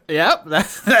 Yep,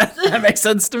 that makes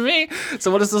sense to me. So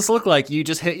what does this look like? You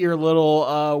just hit your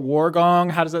little war gong.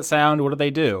 How does that sound? What do they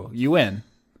do? You win.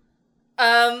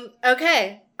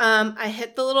 Okay. I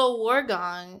hit the little war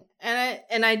gong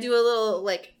and I do a little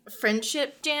like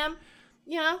friendship jam.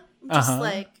 Just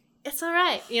like it's all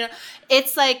right.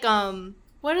 It's like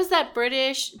what is that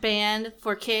British band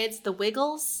for kids? The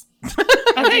Wiggles.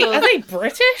 Are they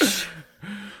British?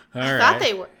 All I right. thought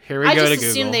they were. Here we go to Google. I just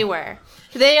assumed they were.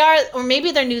 They are, or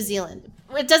maybe they're New Zealand.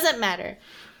 It doesn't matter.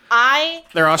 I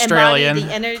They're Australian.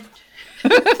 embody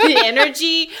the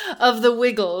energy of the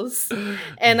Wiggles,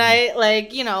 and I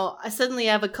I suddenly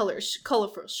have a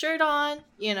colorful shirt on.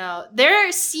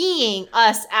 They're seeing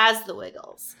us as the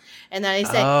Wiggles, and then I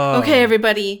say, "Okay,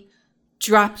 everybody,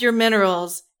 drop your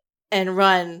minerals and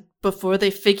run before they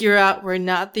figure out we're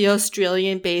not the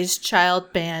Australian-based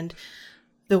child band,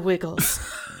 the Wiggles."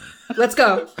 Let's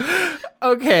go.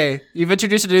 Okay, you've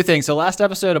introduced a new thing. So last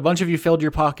episode, a bunch of you filled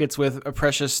your pockets with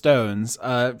precious stones.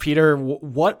 Peter,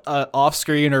 what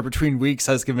off-screen or between weeks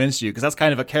has convinced you? Because that's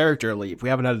kind of a character leap. We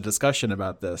haven't had a discussion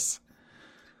about this.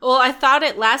 Well, I thought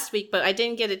it last week, but I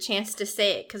didn't get a chance to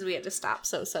say it because we had to stop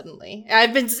so suddenly.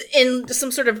 I've been in some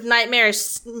sort of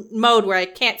nightmarish mode where I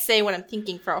can't say what I'm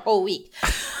thinking for a whole week.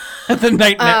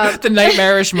 The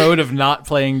nightmarish mode of not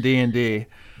playing D&D.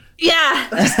 Yeah,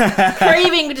 just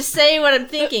craving to say what I'm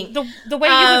thinking. The way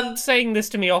you were saying this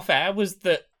to me off air was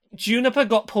that Juniper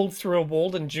got pulled through a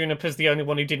wall, and Juniper's the only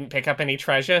one who didn't pick up any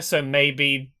treasure. So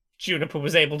maybe Juniper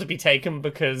was able to be taken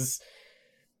because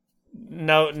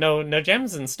no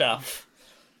gems and stuff.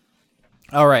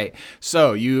 All right,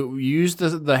 so you use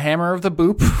the hammer of the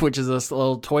boop, which is this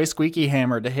little toy squeaky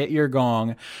hammer, to hit your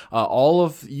gong. All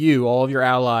of your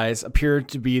allies appear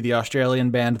to be the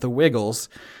Australian band The Wiggles,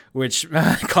 which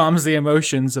calms the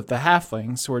emotions of the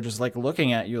halflings who are just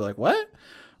looking at you like, what?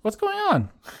 What's going on?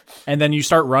 And then you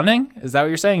start running? Is that what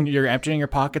you're saying? You're emptying your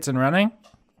pockets and running?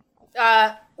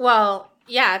 Well,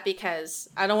 yeah, because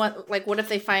I don't want, what if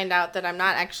they find out that I'm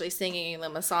not actually singing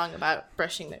them a song about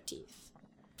brushing their teeth?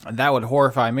 That would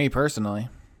horrify me personally.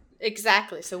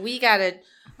 Exactly. So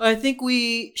I think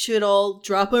we should all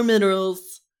drop our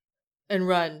minerals and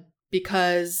run,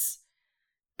 because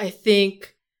I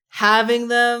think having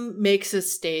them makes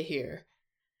us stay here.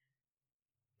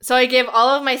 So I give all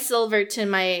of my silver to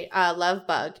my love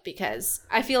bug, because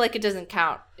I feel like it doesn't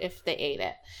count if they ate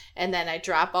it. And then I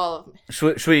drop all of them.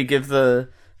 Should we give the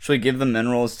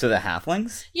minerals to the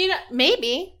halflings?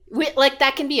 Maybe.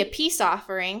 That can be a peace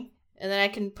offering. And then I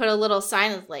can put a little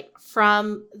sign of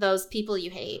from those people you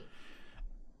hate.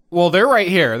 Well, they're right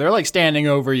here. They're standing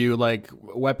over you,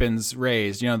 weapons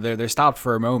raised. They're stopped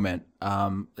for a moment.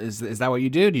 Is that what you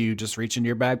do? Do you just reach into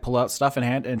your bag, pull out stuff,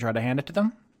 and try to hand it to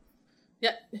them?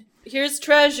 Yeah. Here's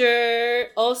treasure.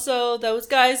 Also, those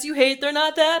guys you hate, they're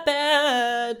not that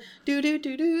bad. Do do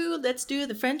do do. Let's do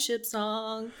the friendship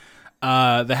song.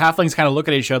 The halflings kind of look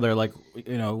at each other like,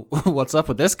 what's up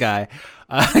with this guy?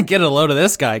 Get a load of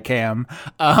this guy, Cam.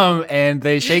 And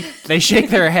they shake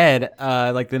their head,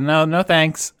 no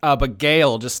thanks. But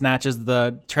Gale just snatches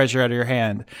the treasure out of your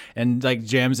hand and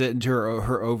jams it into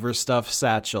her overstuffed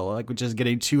satchel, which is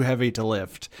getting too heavy to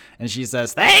lift. And she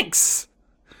says, "Thanks."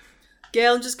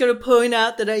 Gale, I'm just gonna point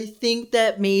out that I think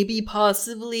that maybe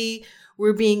possibly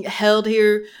we're being held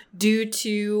here due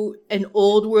to an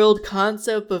old world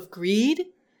concept of greed.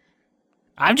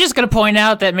 I'm just going to point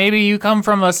out that maybe you come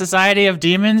from a society of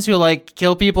demons who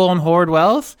kill people and hoard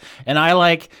wealth, and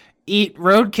I eat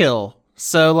roadkill.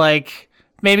 So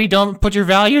maybe don't put your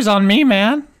values on me,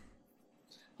 man.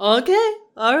 Okay.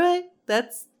 All right.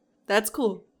 That's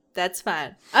cool. That's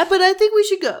fine. But I think we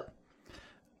should go.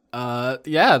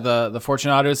 Yeah, the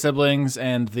Fortunato siblings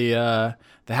and the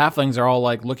halflings are all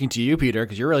looking to you, Peter,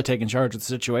 because you're really taking charge of the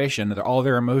situation. All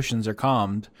their emotions are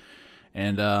calmed,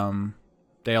 and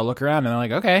they all look around and they're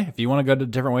like, "Okay, if you want to go a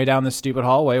different way down this stupid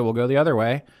hallway, we'll go the other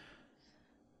way."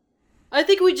 I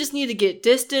think we just need to get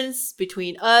distance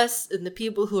between us and the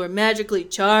people who are magically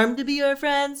charmed to be our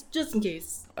friends, just in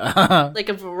case.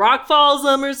 If a rock falls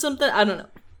them or something, I don't know.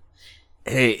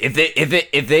 Hey,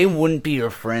 if they wouldn't be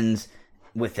your friends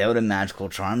without a magical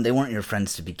charm, they weren't your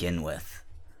friends to begin with.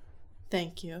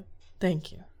 Thank you.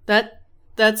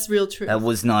 That's real truth. That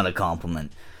was not a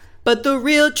compliment. But the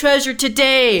real treasure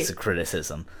today... It's a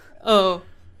criticism. Oh.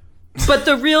 But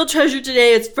the real treasure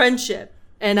today is friendship.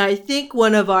 And I think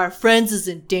one of our friends is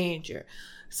in danger.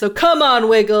 So come on,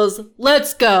 Wiggles.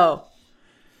 Let's go.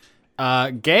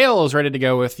 Gale is ready to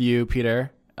go with you,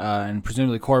 Peter. And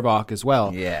presumably Korvac as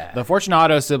well. Yeah. The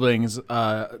Fortunato siblings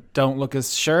don't look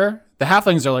as sure. The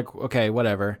halflings are okay,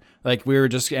 whatever. We were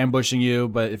just ambushing you,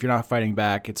 but if you're not fighting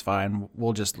back, it's fine.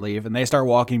 We'll just leave. And they start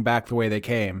walking back the way they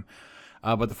came.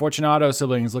 But the Fortunato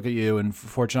siblings look at you, and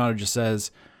Fortunato just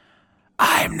says,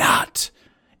 "I'm not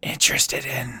interested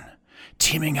in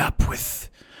teaming up with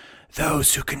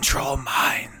those who control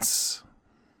minds."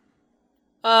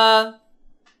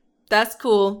 That's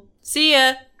cool. See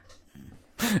ya.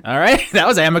 All right, that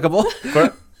was amicable.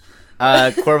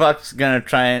 Korvac's gonna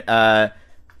try and,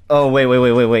 oh,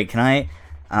 wait. Can I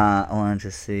want to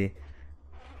just see.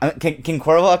 Can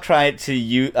Korvalk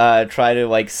try to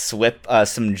like slip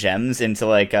some gems into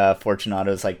like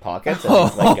Fortunato's like pockets? As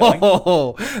he's, like, going?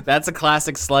 Oh, that's a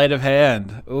classic sleight of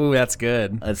hand. Ooh, that's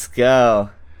good. Let's go.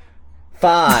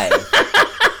 5.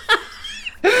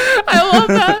 I love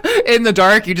that. In the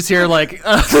dark, you just hear like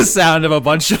the sound of a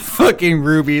bunch of fucking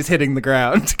rubies hitting the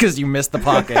ground because you missed the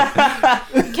pocket.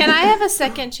 Can I have a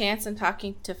second chance in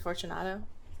talking to Fortunato?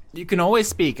 You can always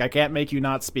speak. I can't make you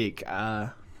not speak.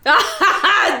 Fool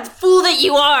that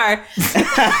you are!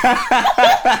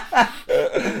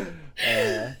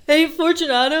 Hey,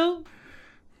 Fortunato,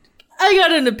 I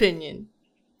got an opinion.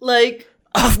 Like,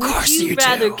 of course would you you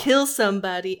rather do. kill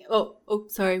somebody? Oh,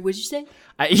 sorry. What'd you say?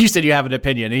 You said you have an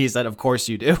opinion, and he said, "Of course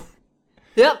you do."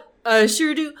 Yep, I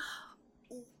sure do.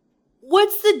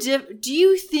 What's the do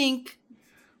you think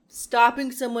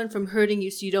stopping someone from hurting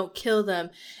you so you don't kill them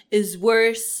is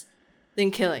worse than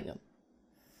killing them?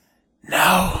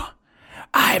 No,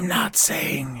 I'm not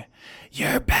saying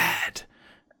you're bad.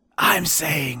 I'm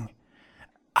saying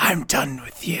I'm done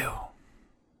with you.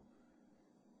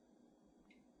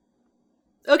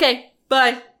 Okay,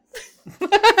 bye.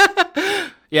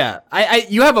 Yeah,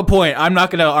 you have a point. I'm not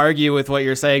going to argue with what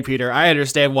you're saying, Peter. I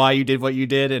understand why you did what you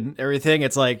did and everything.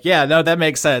 It's like, yeah, no, that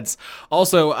makes sense.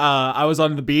 Also, I was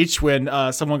on the beach when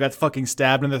someone got fucking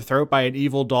stabbed in the throat by an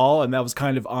evil doll, and that was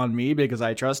kind of on me because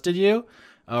I trusted you,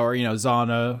 or,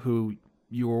 Zana, who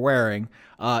you were wearing.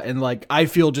 And, like, I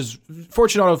feel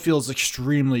Fortunato feels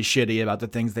extremely shitty about the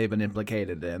things they've been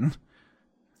implicated in.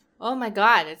 Oh my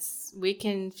god, we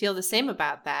can feel the same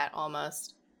about that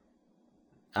almost.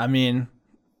 I mean,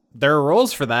 there are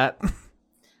rules for that.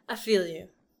 I feel you.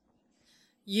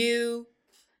 You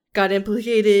got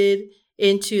implicated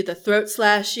into the throat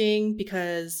slashing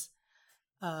because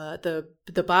the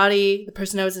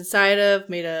person I was inside of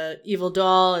made a evil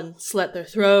doll and slit their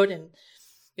throat, and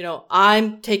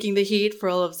I'm taking the heat for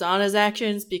all of Zana's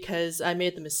actions because I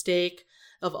made the mistake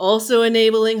of also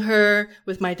enabling her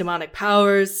with my demonic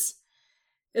powers.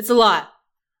 It's a lot,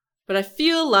 but I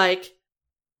feel like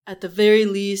at the very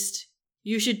least,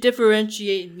 you should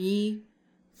differentiate me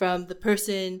from the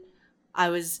person I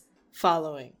was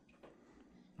following.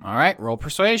 All right, roll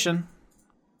persuasion.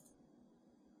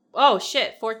 Oh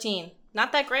shit, 14.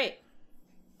 Not that great.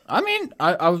 I mean,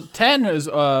 I was 10 is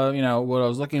what I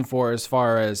was looking for as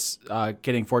far as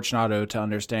getting Fortunato to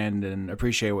understand and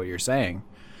appreciate what you're saying.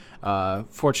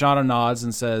 Fortunato nods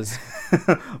and says,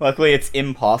 "Luckily, it's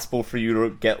impossible for you to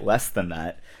get less than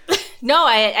that." No,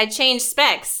 I changed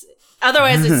specs.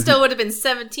 Otherwise, it still would have been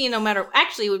 17 no matter...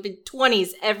 Actually, it would have been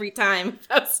 20s every time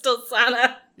if I was still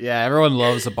Sana. Yeah, everyone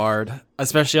loves a bard,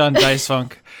 especially on Dice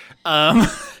Funk.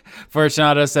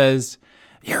 Fortunato says,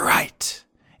 "You're right.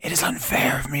 It is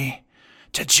unfair of me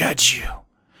to judge you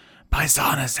by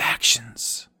Zana's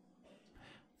actions."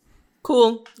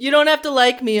 Cool. You don't have to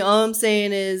like me. All I'm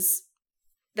saying is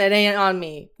that ain't on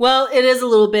me. Well, it is a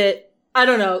little bit. I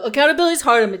don't know. Accountability's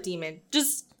hard. I'm a demon.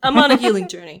 I'm on a healing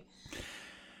journey.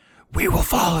 We will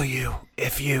follow you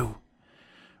if you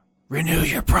renew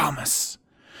your promise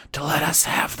to let us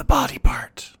have the body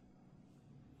part.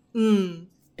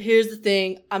 Here's the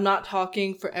thing. I'm not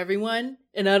talking for everyone,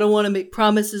 and I don't want to make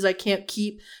promises I can't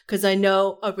keep because I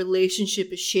know a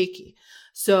relationship is shaky.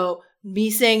 So me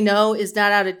saying no is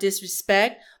not out of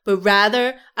disrespect, but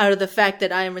rather out of the fact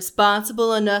that I am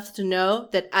responsible enough to know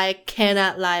that I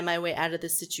cannot lie my way out of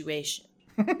this situation.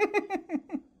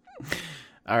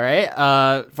 All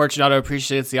right. Fortunato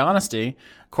appreciates the honesty.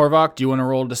 Korvac, do you want to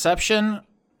roll deception,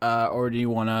 or do you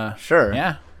want to? Sure.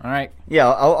 Yeah. All right. Yeah,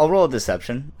 I'll roll a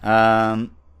deception.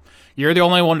 You're the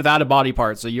only one without a body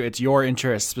part, so it's your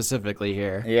interest specifically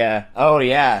here. Yeah. Oh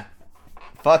yeah.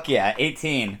 Fuck yeah.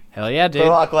 18. Hell yeah, dude.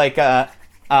 Korvac,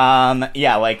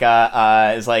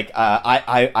 is like,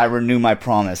 I renew my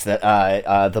promise that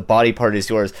the body part is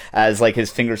yours. As like his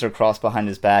fingers are crossed behind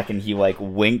his back, and he like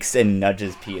winks and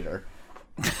nudges Peter.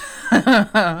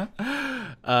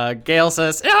 Gale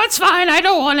says, "No, it's fine. I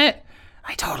don't want it.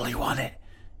 I totally want it.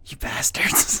 You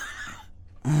bastards."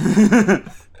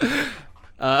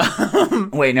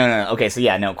 Wait, no. Okay, so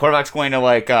yeah, no. Korvac's going to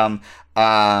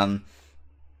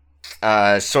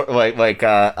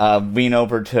lean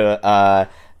over to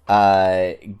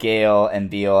Gale and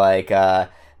be like,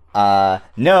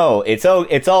 no, it's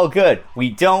all good. We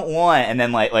don't want, and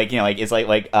then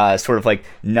sort of like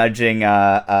nudging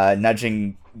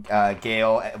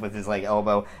Gale with his like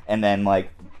elbow, and then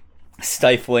like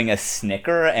stifling a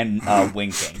snicker and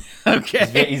winking.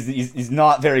 Okay. He's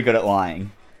not very good at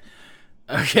lying.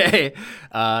 Okay.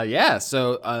 Yeah.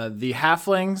 So the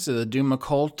halflings, the Doom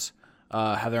Occult,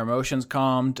 have their emotions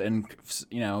calmed, and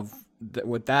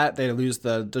with that, they lose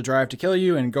the drive to kill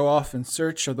you and go off in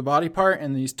search of the body part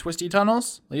in these twisty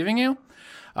tunnels, leaving you.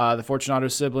 The Fortunato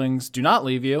siblings do not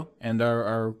leave you and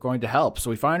are going to help. So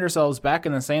we find ourselves back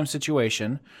in the same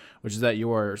situation, which is that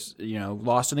you are,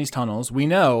 lost in these tunnels. We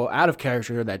know, out of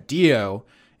character, that Dio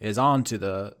is on to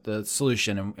the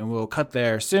solution, and we'll cut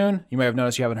there soon. You may have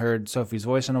noticed you haven't heard Sophie's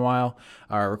voice in a while.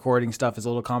 Our recording stuff is a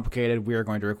little complicated. We are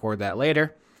going to record that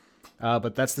later.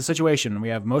 But that's the situation. We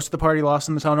have most of the party lost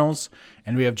in the tunnels,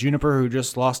 and we have Juniper who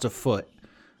just lost a foot.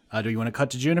 Do you want to cut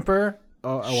to Juniper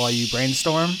while you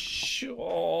brainstorm?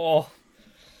 Sure.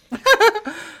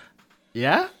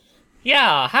 Yeah?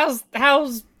 Yeah, how's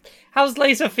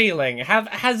Laser feeling?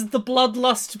 Has the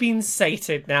bloodlust been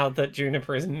sated now that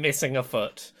Juniper is missing a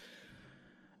foot?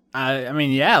 I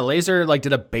mean, yeah, Laser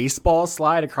did a baseball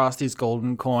slide across these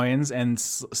golden coins and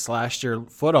slashed your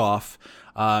foot off.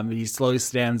 He slowly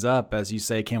stands up as you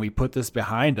say, "Can we put this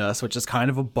behind us?" Which is kind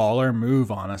of a baller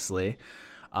move, honestly.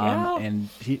 Yeah. And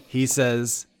he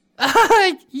says,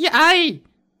 "Yeah, I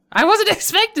wasn't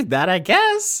expecting that, I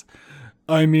guess."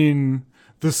 I mean,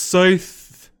 the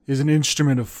scythe is an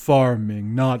instrument of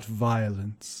farming, not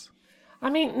violence. I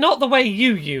mean, not the way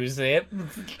you use it.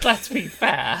 Let's be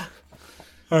fair.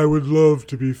 I would love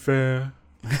to be fair.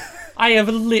 I have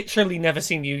literally never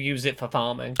seen you use it for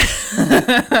farming.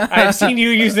 I've seen you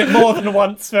use it more than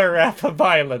once for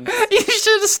violence. You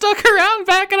should have stuck around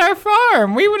back at our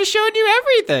farm. We would have shown you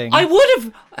everything. I would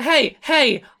have.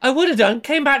 Hey, I would have done.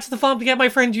 Came back to the farm to get my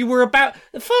friend. You were about.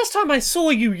 The first time I saw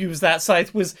you use that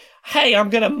scythe was, hey, I'm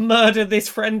gonna murder this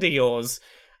friend of yours.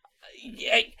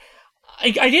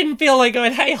 I didn't feel like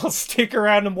going, hey, I'll stick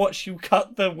around and watch you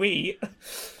cut the wheat.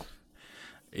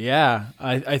 Yeah,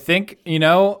 I think, I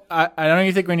don't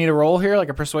even think we need a roll here, like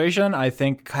a persuasion. I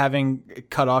think having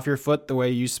cut off your foot the way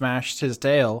you smashed his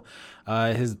tail,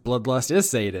 his bloodlust is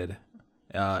sated.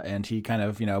 And he kind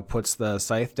of, puts the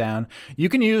scythe down. You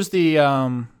can use the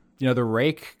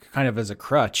rake kind of as a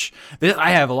crutch.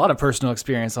 I have a lot of personal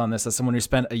experience on this as someone who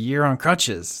spent a year on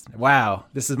crutches. Wow,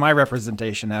 this is my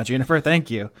representation now, Juniper. Thank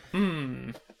you.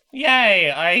 Yay,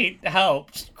 I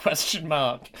helped, ?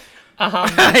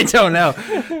 I don't know.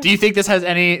 Do you think this has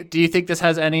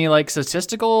any like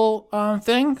statistical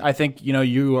thing? I think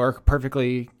you are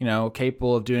perfectly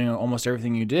capable of doing almost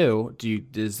everything you do.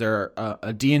 Is there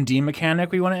a D&D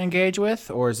mechanic we want to engage with,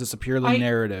 or is this a purely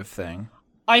narrative thing?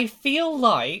 I feel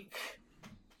like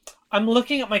I'm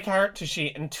looking at my character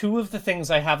sheet, and two of the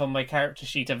things I have on my character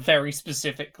sheet are very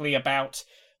specifically about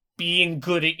being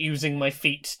good at using my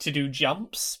feet to do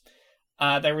jumps.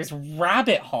 There is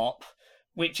Rabbit Hop,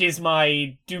 which is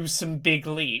my do some big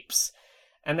leaps.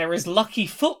 And there is Lucky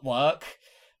Footwork,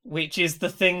 which is the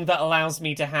thing that allows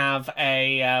me to have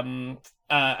an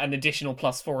additional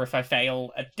 +4 if I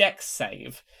fail a dex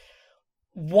save.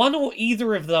 One or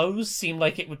either of those seem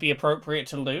like it would be appropriate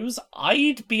to lose.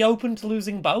 I'd be open to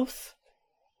losing both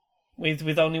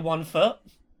with only one foot.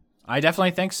 I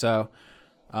definitely think so.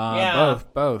 Yeah.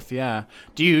 Both, yeah.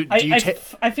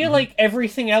 I feel like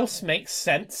everything else makes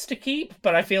sense to keep,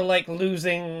 but I feel like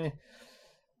losing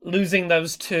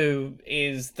those two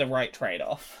is the right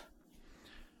trade-off.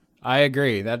 I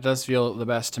agree. That does feel the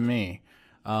best to me.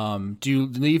 Do you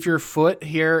leave your foot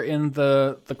here in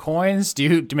the coins? Do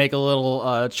you make a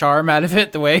little charm out of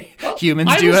it the way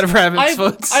humans do out of rabbit's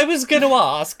foots? I was going to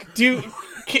ask,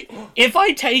 if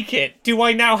I take it, do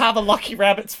I now have a lucky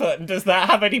rabbit's foot, and does that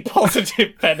have any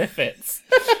positive benefits?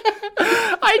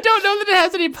 I don't know that it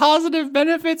has any positive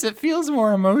benefits. It feels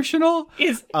more emotional.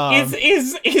 Is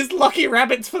lucky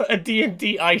rabbit's foot a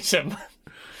D&D item?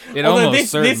 It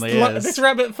almost certainly is. This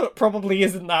rabbit foot probably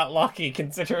isn't that lucky,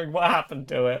 considering what happened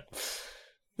to it.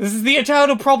 This is the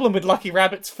eternal problem with lucky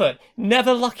rabbit's foot.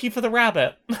 Never lucky for the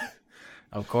rabbit.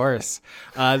 Of course.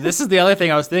 This is the other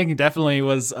thing I was thinking definitely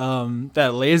was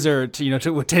that Laser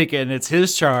would take it, and it's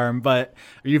his charm, but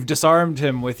you've disarmed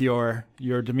him with your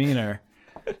demeanor.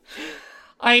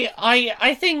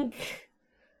 I think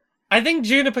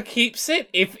Juniper keeps it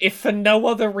if for no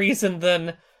other reason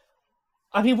than,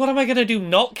 I mean, what am I gonna do?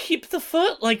 Not keep the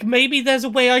foot? Like, maybe there's a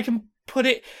way I can put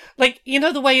it, like,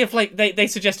 the way of, like, they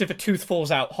suggest if a tooth falls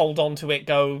out, hold on to it,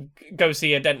 go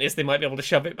see a dentist, they might be able to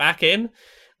shove it back in.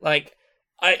 Like,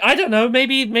 I don't know,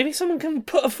 maybe someone can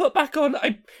put a foot back on.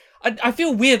 I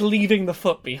feel weird leaving the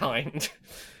foot behind.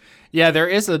 Yeah, there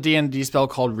is a D&D spell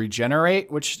called Regenerate,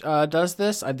 which does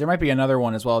this. There might be another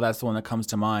one as well. That's the one that comes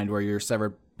to mind, where your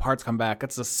severed parts come back.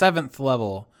 It's a 7th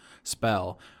level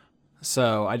spell.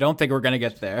 So I don't think we're going to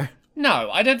get there. No,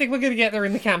 I don't think we're going to get there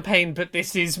in the campaign, but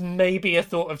this is maybe a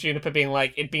thought of Juniper being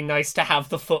like, it'd be nice to have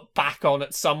the foot back on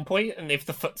at some point, and if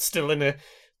the foot's still in a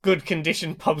good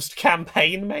condition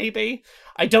post-campaign, maybe.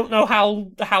 I don't know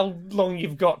how long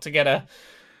you've got to get a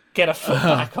foot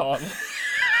back on.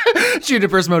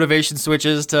 Juniper's motivation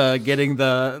switches to getting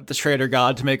the trader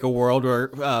god to make a world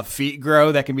where feet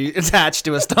grow that can be attached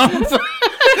to a stump.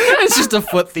 It's just a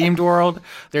foot-themed world.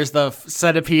 There's the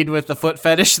centipede with the foot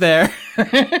fetish there.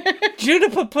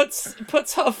 Juniper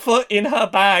puts her foot in her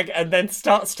bag and then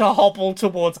starts to hobble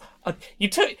towards. You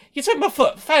took my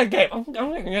foot. Fair game. I'm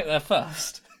gonna get there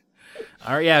first.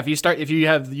 All right, yeah. If you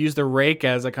have used the rake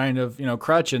as a kind of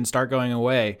crutch and start going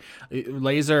away,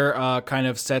 Laser kind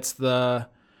of sets the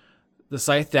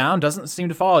scythe down, doesn't seem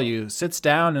to follow you, sits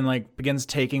down and begins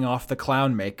taking off the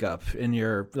clown makeup in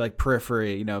your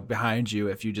periphery, behind you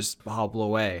if you just hobble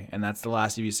away, and that's the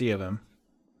last you see of him.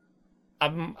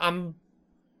 I'm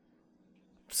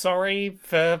sorry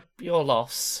for your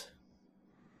loss.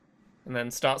 And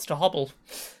then starts to hobble.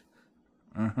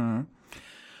 Mm-hmm.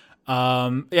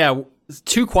 Yeah,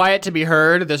 too quiet to be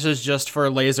heard. This is just for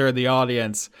Laser in the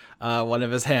audience. One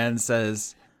of his hands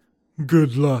says,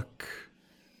 "Good luck."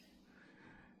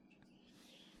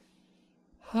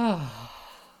 And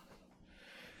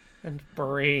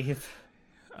breathe.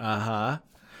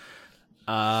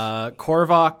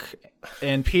 Korvok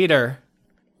and Peter,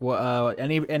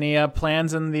 any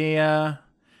plans in the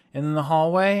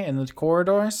hallway, in the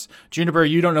corridors? Juniper,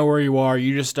 you don't know where you are.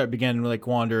 You just begin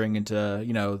wandering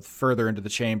into further into the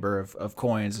chamber of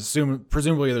coins.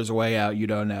 Presumably there's a way out. You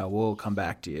don't know. We'll come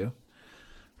back to you.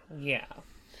 Yeah.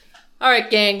 All right,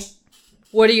 gang.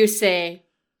 What do you say?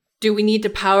 Do we need to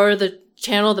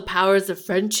channel the powers of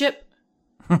friendship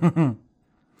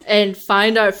and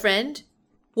find our friend?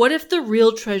 What if the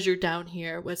real treasure down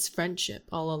here was friendship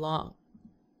all along?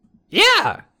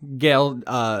 Yeah, Gale.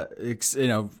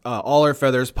 All her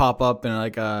feathers pop up in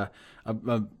a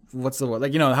what's the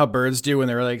word? How birds do when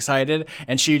they're really excited,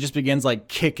 and she just begins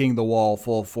kicking the wall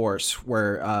full force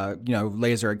where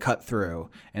Laser had cut through,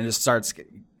 and just starts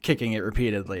kicking it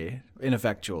repeatedly,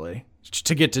 ineffectually,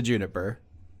 to get to Juniper.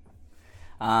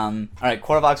 All right,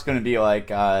 Korvok's going to be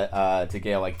to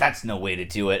Gale, that's no way to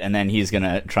do it, and then he's going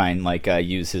to try and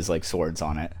use his swords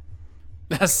on it.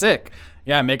 That's sick.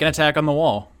 Yeah, make an attack on the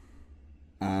wall.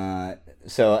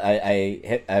 So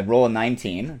I roll a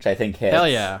 19, which I think hits. Hell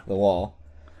yeah. The wall.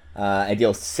 I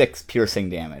deal 6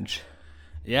 piercing damage.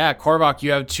 Yeah, Korvok,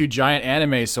 you have 2 giant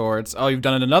anime swords. Oh, you've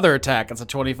done another attack. That's a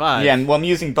 25. Yeah, I'm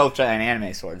using both giant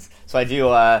anime swords. So I do,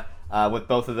 with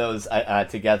both of those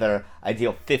together, I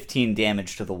deal 15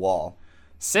 damage to the wall.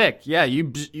 Sick. Yeah,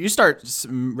 you start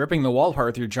ripping the wall apart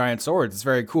with your giant swords. It's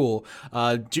very cool.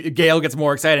 Gale gets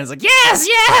more excited and is like, yes,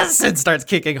 yes, and starts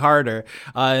kicking harder.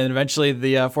 And eventually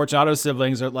the Fortunato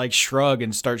siblings are shrug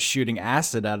and start shooting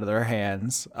acid out of their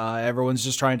hands. Everyone's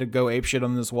just trying to go apeshit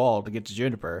on this wall to get to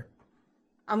Juniper.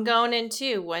 I'm going in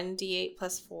too. 1d8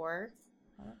 plus 4.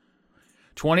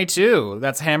 22.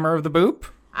 That's Hammer of the Boop.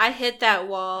 I hit that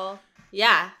wall.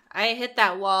 Yeah, I hit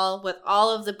that wall with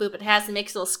all of the boop it has. It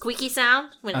makes a little squeaky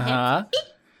sound when it hits.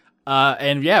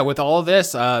 And yeah, with all of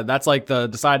this, that's the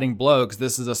deciding blow, because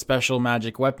this is a special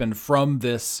magic weapon from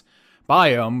this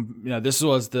biome. This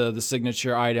was the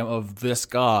signature item of this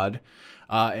god.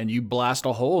 And you blast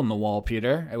a hole in the wall,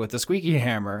 Peter, with the squeaky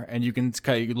hammer, and you can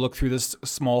look through this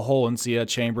small hole and see a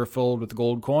chamber filled with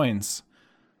gold coins.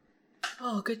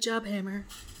 Oh, good job, Hammer.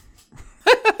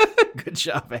 Good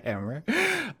job, Hammer.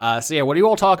 So yeah, what do you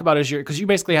all talk about because you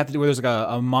basically have to do, there's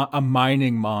a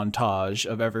mining montage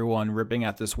of everyone ripping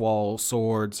at this wall,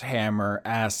 swords, hammer,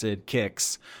 acid,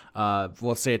 kicks.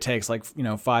 Let's say it takes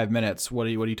 5 minutes. What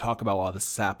do you talk about while this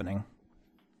is happening?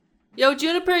 Yo,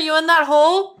 Juniper, you in that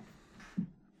hole?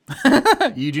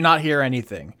 You do not hear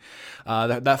anything.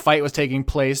 That fight was taking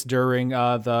place during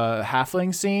the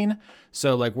halfling scene,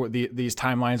 so these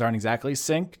timelines aren't exactly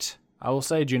synced. I will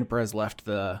say Juniper has left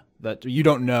that you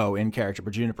don't know in character,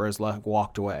 but Juniper has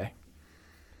walked away.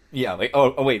 Yeah,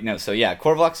 wait, no. So yeah,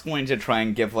 Korvok's going to try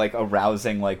and give a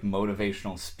rousing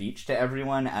motivational speech to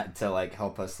everyone to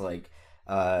help us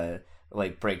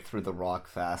break through the rock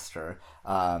faster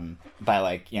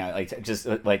by just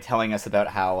telling us about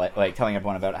how telling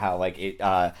everyone about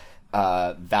how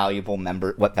valuable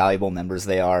members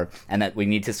they are, and that we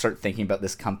need to start thinking about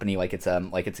this company like it's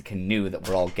a canoe that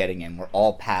we're all getting in. We're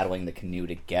all paddling the canoe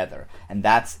together, and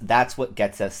that's what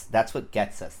gets us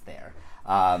there.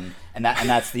 And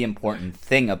that's the important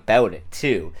thing about it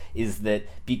too, is that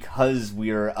because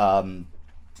we're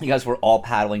all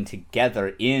paddling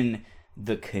together in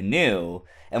the canoe,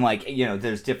 and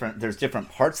there's different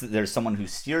parts. There's someone who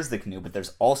steers the canoe, but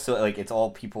there's also it's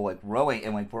all people rowing,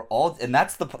 and we're all, and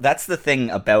that's the thing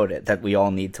about it that we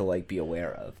all need to be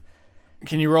aware of.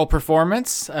 Can you roll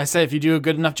performance? I say if you do a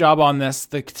good enough job on this,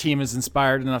 the team is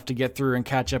inspired enough to get through and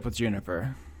catch up with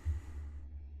Juniper.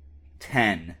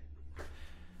 10.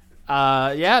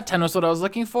 10 was what I was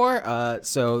looking for.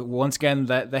 So once again,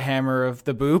 the hammer of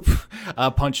the boop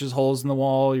punches holes in the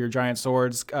wall. Your giant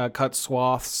swords cut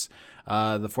swaths.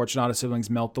 The Fortunato siblings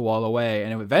melt the wall away,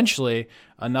 and eventually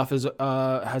enough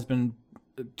has been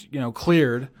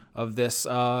cleared of this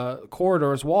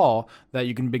corridor's wall that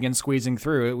you can begin squeezing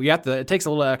through. It takes a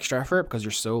little extra effort because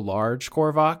you're so large,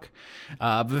 Korvac.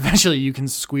 But eventually you can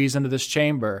squeeze into this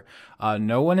chamber.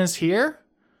 No one is here.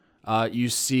 You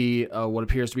see what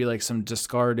appears to be like some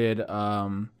discarded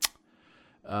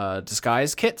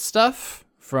disguise kit stuff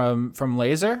from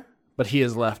Laser, but he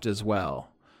is left as well.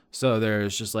 So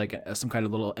there's just like some kind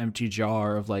of little empty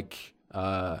jar of like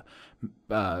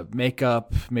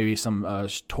makeup, maybe some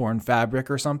torn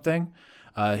fabric or something.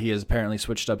 He has apparently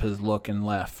switched up his look and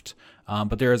left.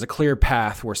 But there is a clear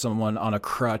path where someone on a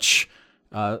crutch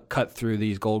cut through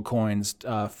these gold coins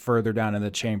further down in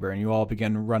the chamber, and you all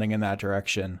begin running in that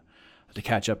direction to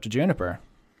catch up to Juniper.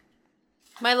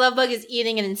 My love bug is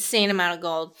eating an insane amount of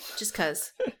gold, just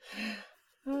cause.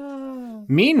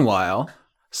 Meanwhile,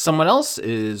 someone else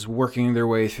is working their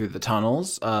way through the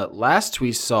tunnels. Last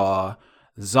we saw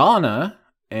Zana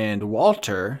and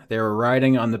Walter, they were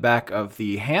riding on the back of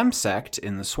the Hamsect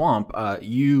in the swamp.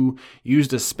 You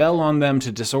used a spell on them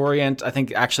to disorient, I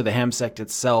think, actually the Hamsect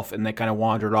itself, and they kind of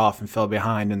wandered off and fell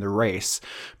behind in the race.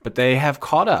 But they have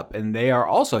caught up, and they are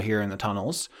also here in the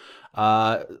tunnels.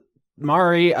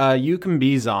 Mari, you can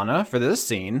be Zana for this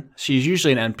scene. She's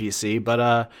usually an NPC,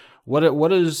 but what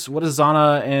does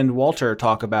Zana and Walter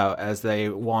talk about as they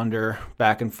wander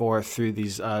back and forth through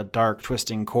these dark,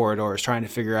 twisting corridors, trying to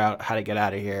figure out how to get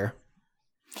out of here?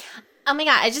 Oh my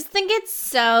god, I just think it's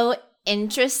so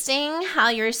interesting how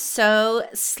you're so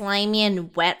slimy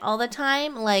and wet all the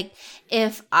time. Like,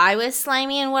 if I was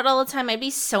slimy and wet all the time, I'd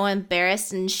be so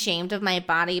embarrassed and ashamed of my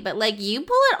body, but like, you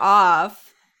pull it off.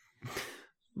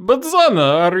 But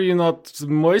Zana, are you not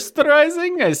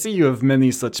moisturizing? I see you have many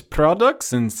such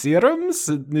products and serums.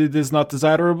 It is not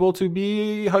desirable to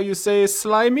be, how you say,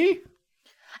 slimy?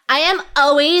 I am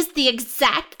always the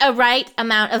exact right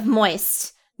amount of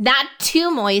moist. Not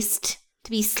too moist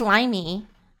to be slimy,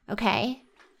 okay?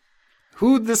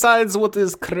 Who decides what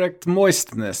is correct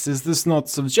moistness? Is this not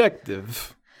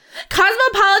subjective?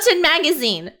 Cosmopolitan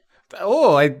magazine.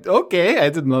 Oh, okay. I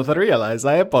did not realize.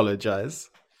 I apologize.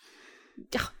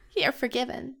 You're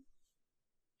forgiven.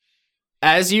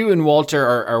 As you and Walter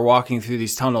are walking through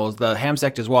these tunnels, the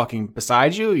Hamsect is walking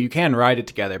beside you. You can ride it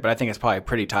together, but I think it's probably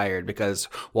pretty tired because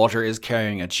Walter is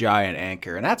carrying a giant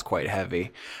anchor, and that's quite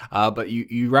heavy. But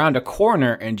you round a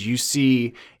corner, and you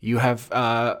see you have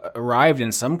arrived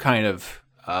in some kind of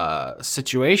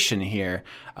situation here.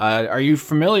 Are you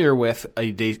familiar with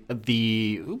let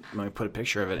me put a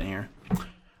picture of it in here.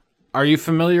 Are you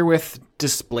familiar with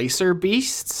displacer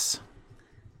beasts?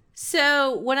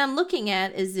 So what I'm looking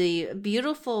at is a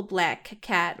beautiful black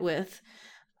cat with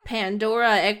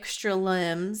Pandora extra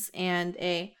limbs and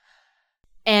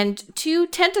two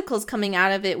tentacles coming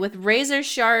out of it with razor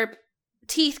sharp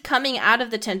teeth coming out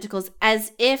of the tentacles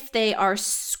as if they are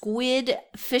squid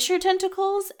fisher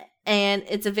tentacles, and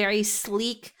it's a very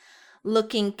sleek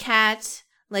looking cat.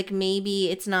 Like, maybe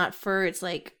it's not fur, it's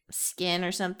like skin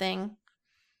or something.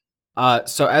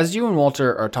 So as you and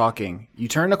Walter are talking, you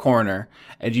turn a corner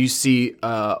and you see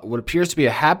what appears to be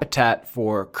a habitat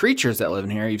for creatures that live in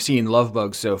here. You've seen love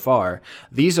bugs so far.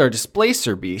 These are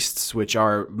displacer beasts, which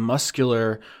are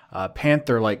muscular,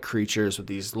 panther-like creatures with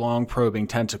these long probing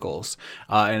tentacles.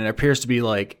 And it appears to be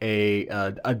like a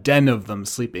den of them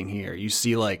sleeping here. You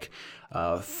see like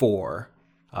 4.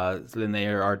 Then they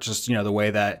are just, the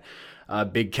way that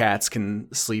big cats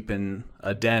can sleep in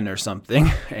a den or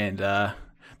something. And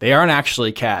they aren't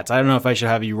actually cats. I don't know if I should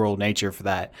have you roll nature for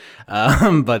that.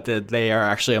 But they are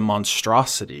actually a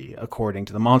monstrosity, according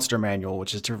to the monster manual,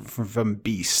 which is different from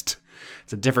beast.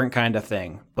 It's a different kind of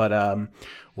thing. But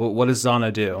what does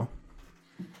Zana do?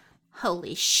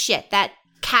 Holy shit, that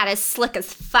cat is slick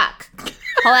as fuck.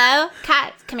 Hello?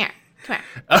 Cat, come here.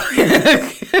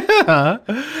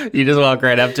 You just walk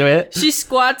right up to it? She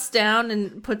squats down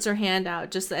and puts her hand out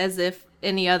just as if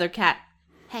any other cat.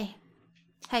 Hey,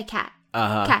 cat.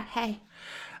 Cat,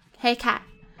 hey, cat.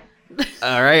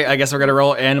 All right, I guess we're gonna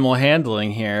roll animal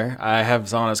handling here. I have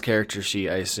Zana's character sheet.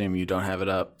 I assume you don't have it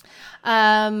up.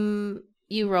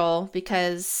 You roll,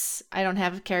 because I don't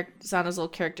have Zana's little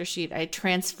character sheet. I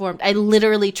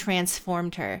literally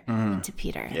transformed her into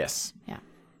Peter. Yes. Yeah.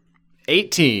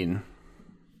 18.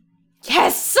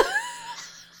 Yes.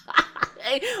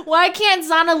 Why can't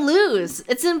Zana lose?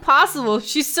 It's impossible.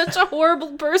 She's such a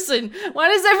horrible person. Why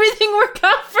does everything work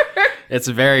out for her? It's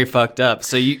very fucked up.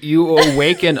 So you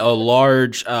awaken a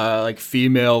large, like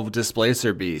female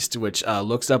displacer beast, which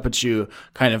looks up at you,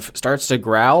 kind of starts to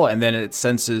growl, and then it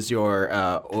senses your,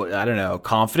 I don't know,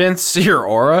 confidence, your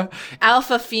aura.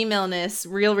 Alpha femaleness.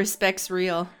 Real respects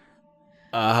real.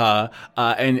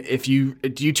 And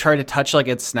do you try to touch like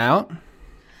its snout?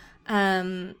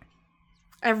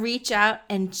 I reach out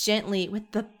and gently,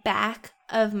 with the back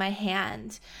of my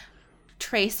hand,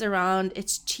 trace around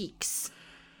its cheeks.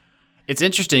 It's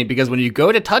interesting because when you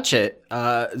go to touch it,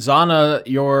 Zana,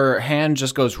 your hand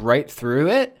just goes right through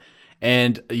it,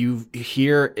 and you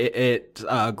hear it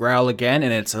growl again,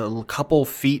 and it's a couple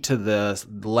feet to the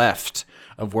left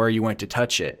of where you went to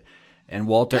touch it. And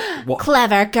Walter...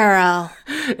 Clever girl.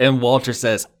 And Walter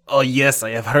says, "Oh, yes,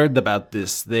 I have heard about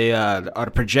this. They are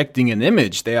projecting an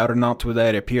image. They are not who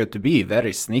they appear to be.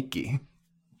 Very sneaky."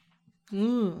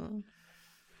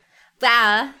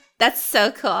 Wow, that's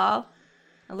so cool.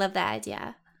 I love that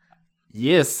idea.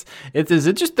 Yes, it is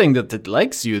interesting that it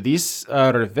likes you. These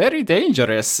are very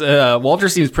dangerous. Walter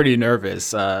seems pretty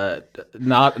nervous. Not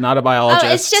a biologist.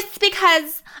 Oh, it's just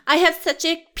because I have such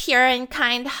a pure and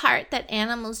kind heart that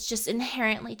animals just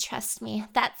inherently trust me.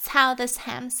 That's how this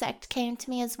ham sect came to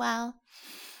me as well.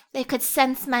 They could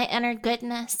sense my inner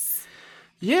goodness.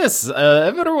 Yes,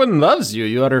 everyone loves you.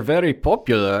 You are very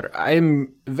popular.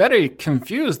 I'm very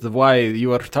confused why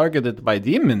you are targeted by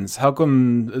demons. How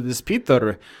come this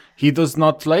Peter, he does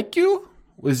not like you?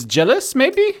 Was jealous,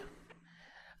 maybe?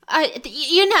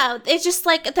 It's just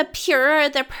like the purer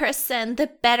the person, the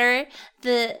better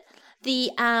the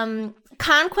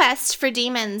conquest for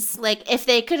demons. Like, if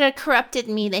they could have corrupted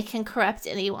me, they can corrupt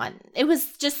anyone. It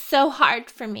was just so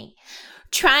hard for me.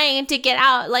 Trying to get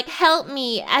out, like, help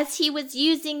me, as he was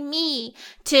using me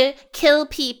to kill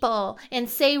people and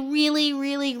say really,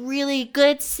 really, really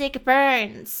good sick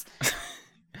burns.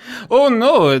 Oh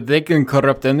no, they can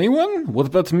corrupt anyone? What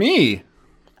about me?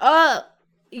 Oh,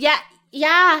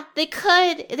 yeah, they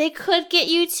could. They could get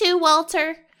you too,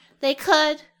 Walter. They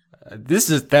could. This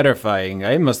is terrifying.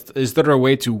 Is there a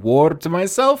way to ward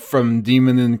myself from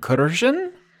demon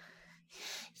incursion?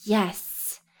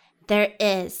 Yes, there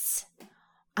is.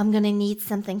 I'm gonna need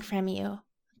something from you,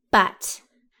 but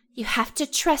you have to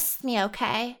trust me,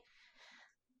 okay?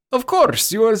 Of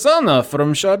course, you are Zana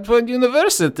from Shardpoint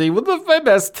University, one of my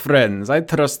best friends. I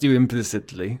trust you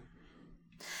implicitly.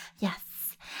 Yes,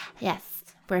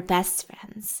 we're best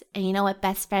friends. And you know what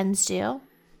best friends do?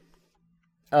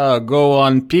 Go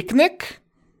on picnic?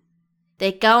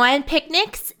 They go on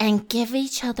picnics and give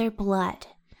each other blood.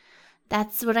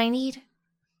 That's what I need.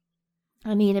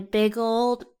 I need a big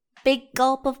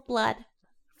gulp of blood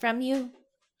from you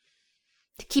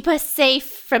to keep us safe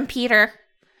from Peter.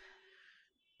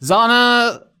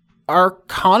 Zana,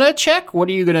 Arcana check? What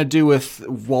are you gonna do with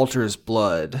Walter's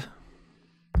blood?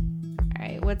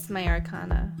 Alright, what's my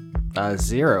Arcana?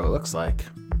 0, looks like.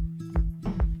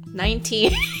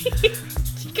 19.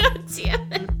 God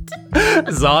damn it.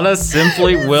 Zana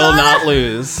simply will not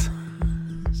lose.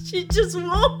 She just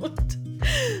won't.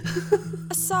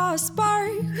 I saw a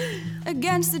spark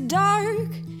against the dark,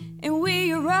 and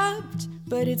we erupt,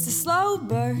 but it's a slow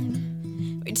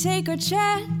burn. We take our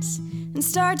chance and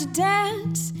start to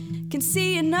dance, can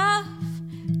see enough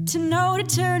to know to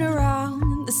turn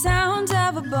around. The sound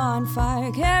of a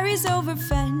bonfire carries over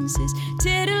fences,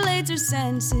 titillates our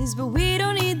senses, but we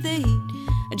don't need the heat.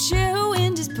 A chill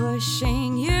wind is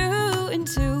pushing you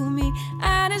into me,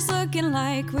 and it's looking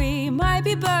like we might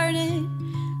be burning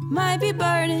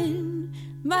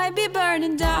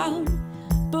down.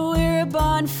 But we're a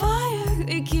bonfire,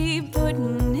 we keep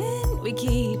putting in.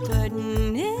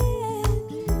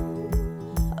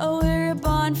 Oh, we're a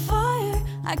bonfire,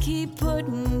 I keep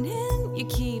putting in, you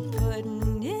keep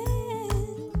putting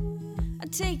in. I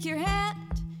take your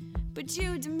hand, but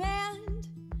you demand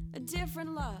a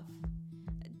different love,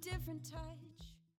 a different type.